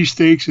 the cheese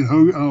steaks and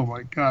hoagies. Oh,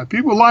 my God.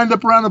 People lined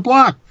up around the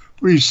block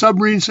for these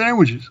submarine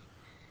sandwiches.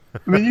 I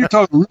mean, you're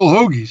talking real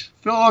hoagies.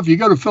 Philadelphia, you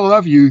go to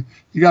Philadelphia,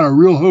 you got a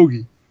real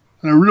hoagie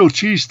and a real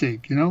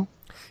cheesesteak,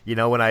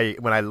 when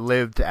I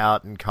lived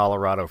out in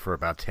Colorado for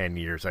about 10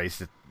 years, I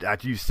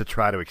used to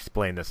try to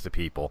explain this to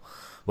people.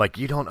 Like,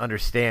 you don't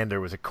understand, there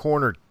was a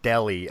corner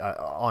deli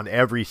on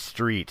every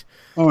street.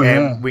 Oh,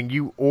 and yeah. when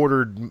you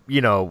ordered,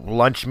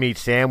 lunch meat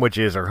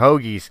sandwiches or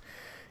hoagies,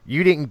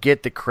 you didn't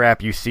get the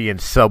crap you see in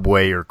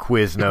Subway or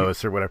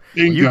Quiznos or whatever.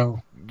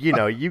 Bingo.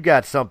 You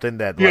got something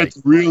that you got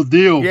the real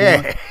deal.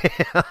 Yeah.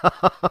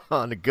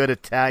 On a good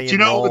Italian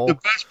roll. What the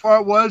best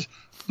part was?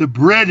 The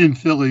bread in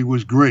Philly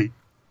was great.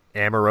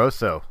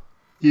 Amoroso.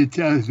 They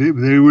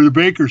were the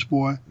bakers,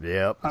 boy.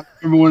 Yep. I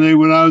remember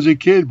when I was a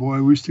kid,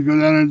 boy, we used to go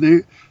down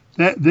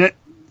and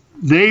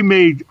they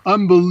made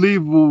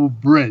unbelievable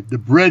bread. The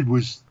bread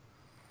was,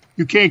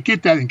 you can't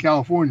get that in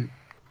California.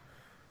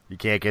 You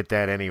can't get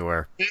that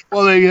anywhere.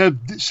 Well, they have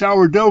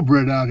sourdough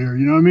bread out here.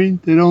 You know what I mean?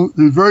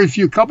 There's very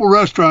few. Couple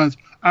restaurants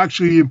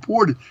actually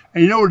import it.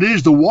 And you know what it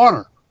is? The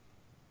water.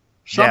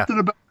 Something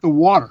about the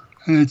water.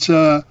 And it's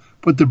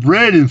But the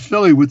bread in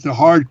Philly with the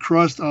hard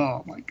crust,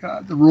 oh my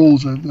God, the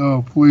rolls,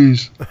 oh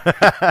please.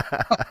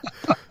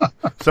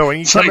 So when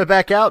you coming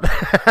back out?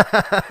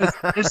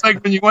 It's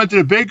like when you went to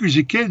the baker's as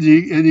a kid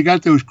and you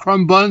got those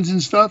crumb buns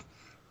and stuff.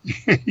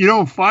 You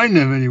don't find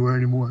them anywhere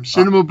anymore.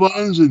 Cinema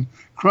buns and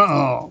crumb.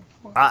 Oh.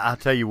 I'll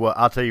tell you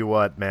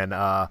what,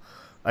 man.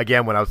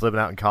 Again, when I was living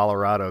out in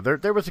Colorado,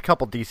 there was a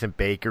couple decent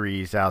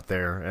bakeries out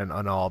there and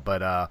all,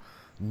 but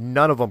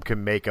none of them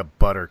can make a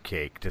butter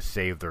cake to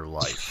save their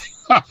life.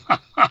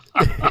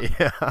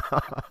 Yeah.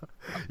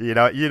 You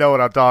know what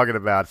I'm talking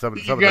about.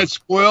 You got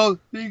spoiled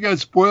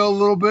a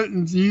little bit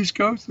in the East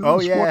Coast.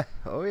 Oh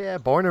yeah.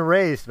 Born and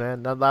raised,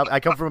 man. I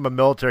come from a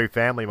military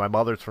family. My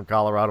mother's from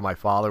Colorado. My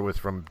father was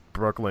from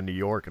Brooklyn, New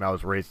York, and I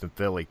was raised in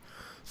Philly.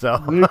 So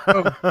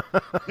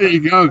there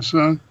you go,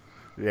 son.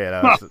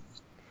 Yeah.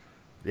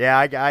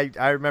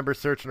 I remember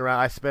searching around.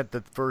 I spent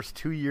the first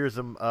 2 years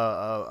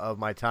of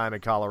my time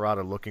in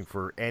Colorado looking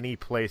for any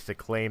place that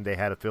claimed they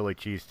had a Philly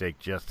cheesesteak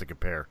just to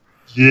compare.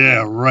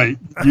 Yeah, right.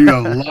 You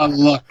got a lot of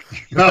luck.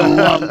 You got a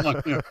lot of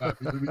luck there,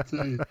 Pappy. Let me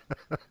tell you.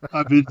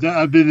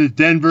 I've been to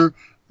Denver.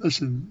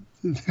 Listen,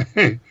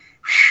 hey,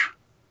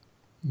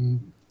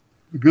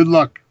 good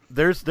luck.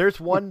 There's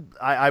one.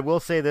 I will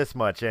say this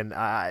much, and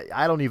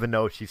I don't even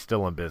know if she's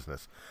still in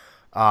business.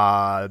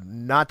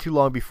 Not too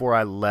long before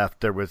I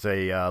left, there was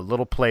a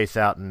little place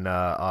out in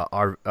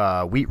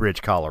our Wheat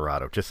Ridge,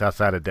 Colorado, just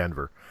outside of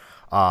Denver.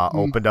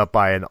 Opened up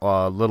by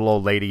a little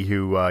old lady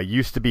who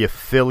used to be a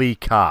Philly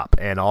cop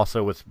and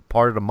also was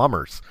part of the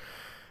Mummers.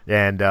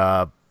 And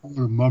the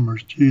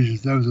Mummers,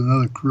 Jesus, that was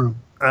another crew.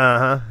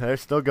 They're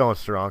still going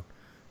strong.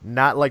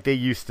 Not like they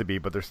used to be,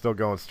 but they're still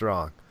going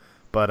strong.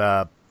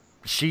 But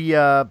she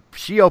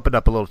opened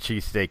up a little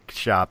cheesesteak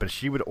shop, and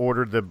she would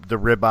order the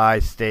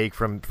ribeye steak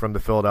from the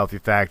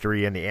Philadelphia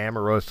factory and the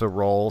Amorosa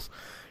rolls.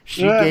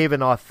 She gave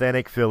an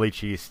authentic Philly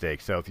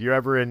cheesesteak. So if you're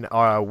ever in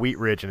Wheat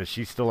Ridge and if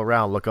she's still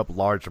around, look up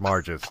Large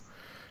Marges.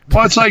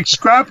 Well, it's like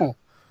Scrapple,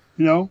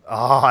 you know.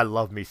 Oh, I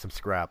love me some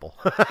Scrapple.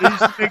 They used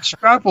to make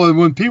Scrapple, and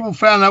when people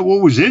found out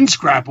what was in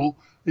Scrapple,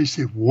 they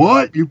said,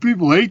 "What? You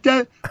people ate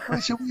that?" I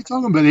said, "What are you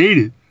talking about? Ate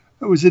it?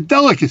 It was a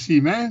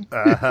delicacy, man."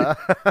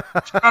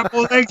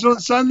 Scrappled eggs on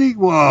Sunday?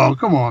 Whoa,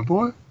 come on,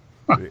 boy.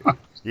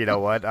 You know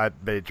what?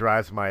 It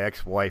drives my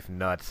ex-wife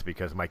nuts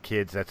because my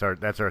kids. That's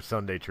our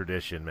Sunday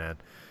tradition, man.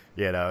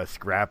 You know,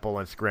 Scrapple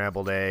and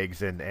scrambled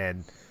eggs,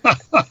 and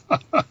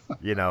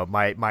you know,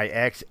 my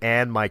ex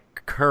and my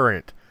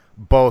current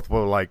both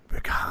were like,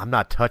 "God, I'm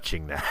not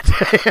touching that."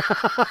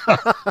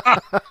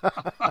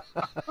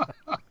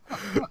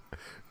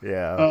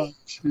 Yeah. Oh,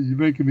 you're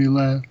making me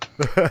laugh.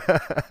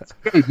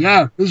 Good.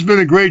 Yeah, this has been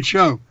a great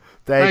show.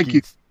 Thank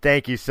you.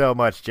 Thank you so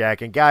much,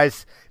 Jack. And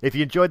guys, if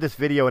you enjoyed this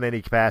video in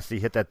any capacity,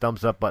 hit that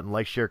thumbs up button,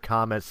 like, share,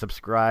 comment,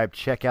 subscribe.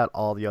 Check out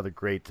all the other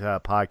great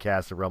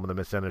podcasts of Realm of the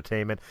Mist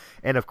Entertainment.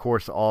 And, of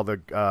course, all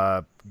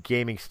the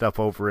gaming stuff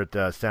over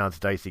at Sounds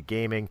Dicey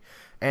Gaming.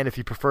 And if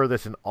you prefer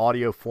this in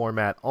audio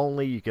format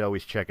only, you can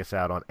always check us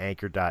out on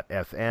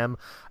Anchor.fm,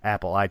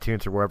 Apple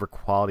iTunes, or wherever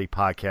quality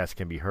podcasts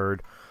can be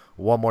heard.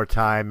 One more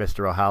time,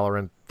 Mr.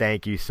 O'Halloran,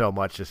 thank you so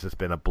much. This has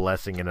been a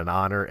blessing and an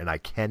honor, and I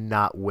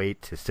cannot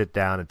wait to sit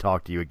down and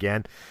talk to you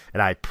again.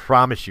 And I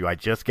promise you, I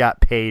just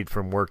got paid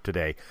from work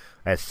today.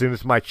 As soon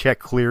as my check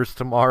clears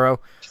tomorrow,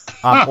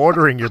 I'm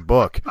ordering your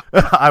book.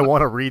 I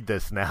want to read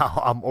this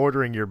now. I'm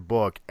ordering your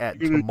book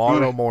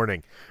tomorrow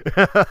morning.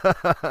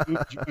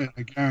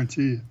 I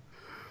guarantee you.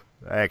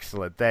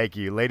 Excellent. Thank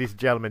you. Ladies and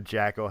gentlemen,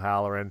 Jack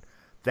O'Halloran,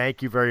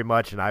 thank you very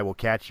much, and I will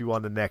catch you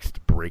on the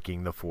next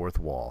Breaking the Fourth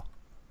Wall.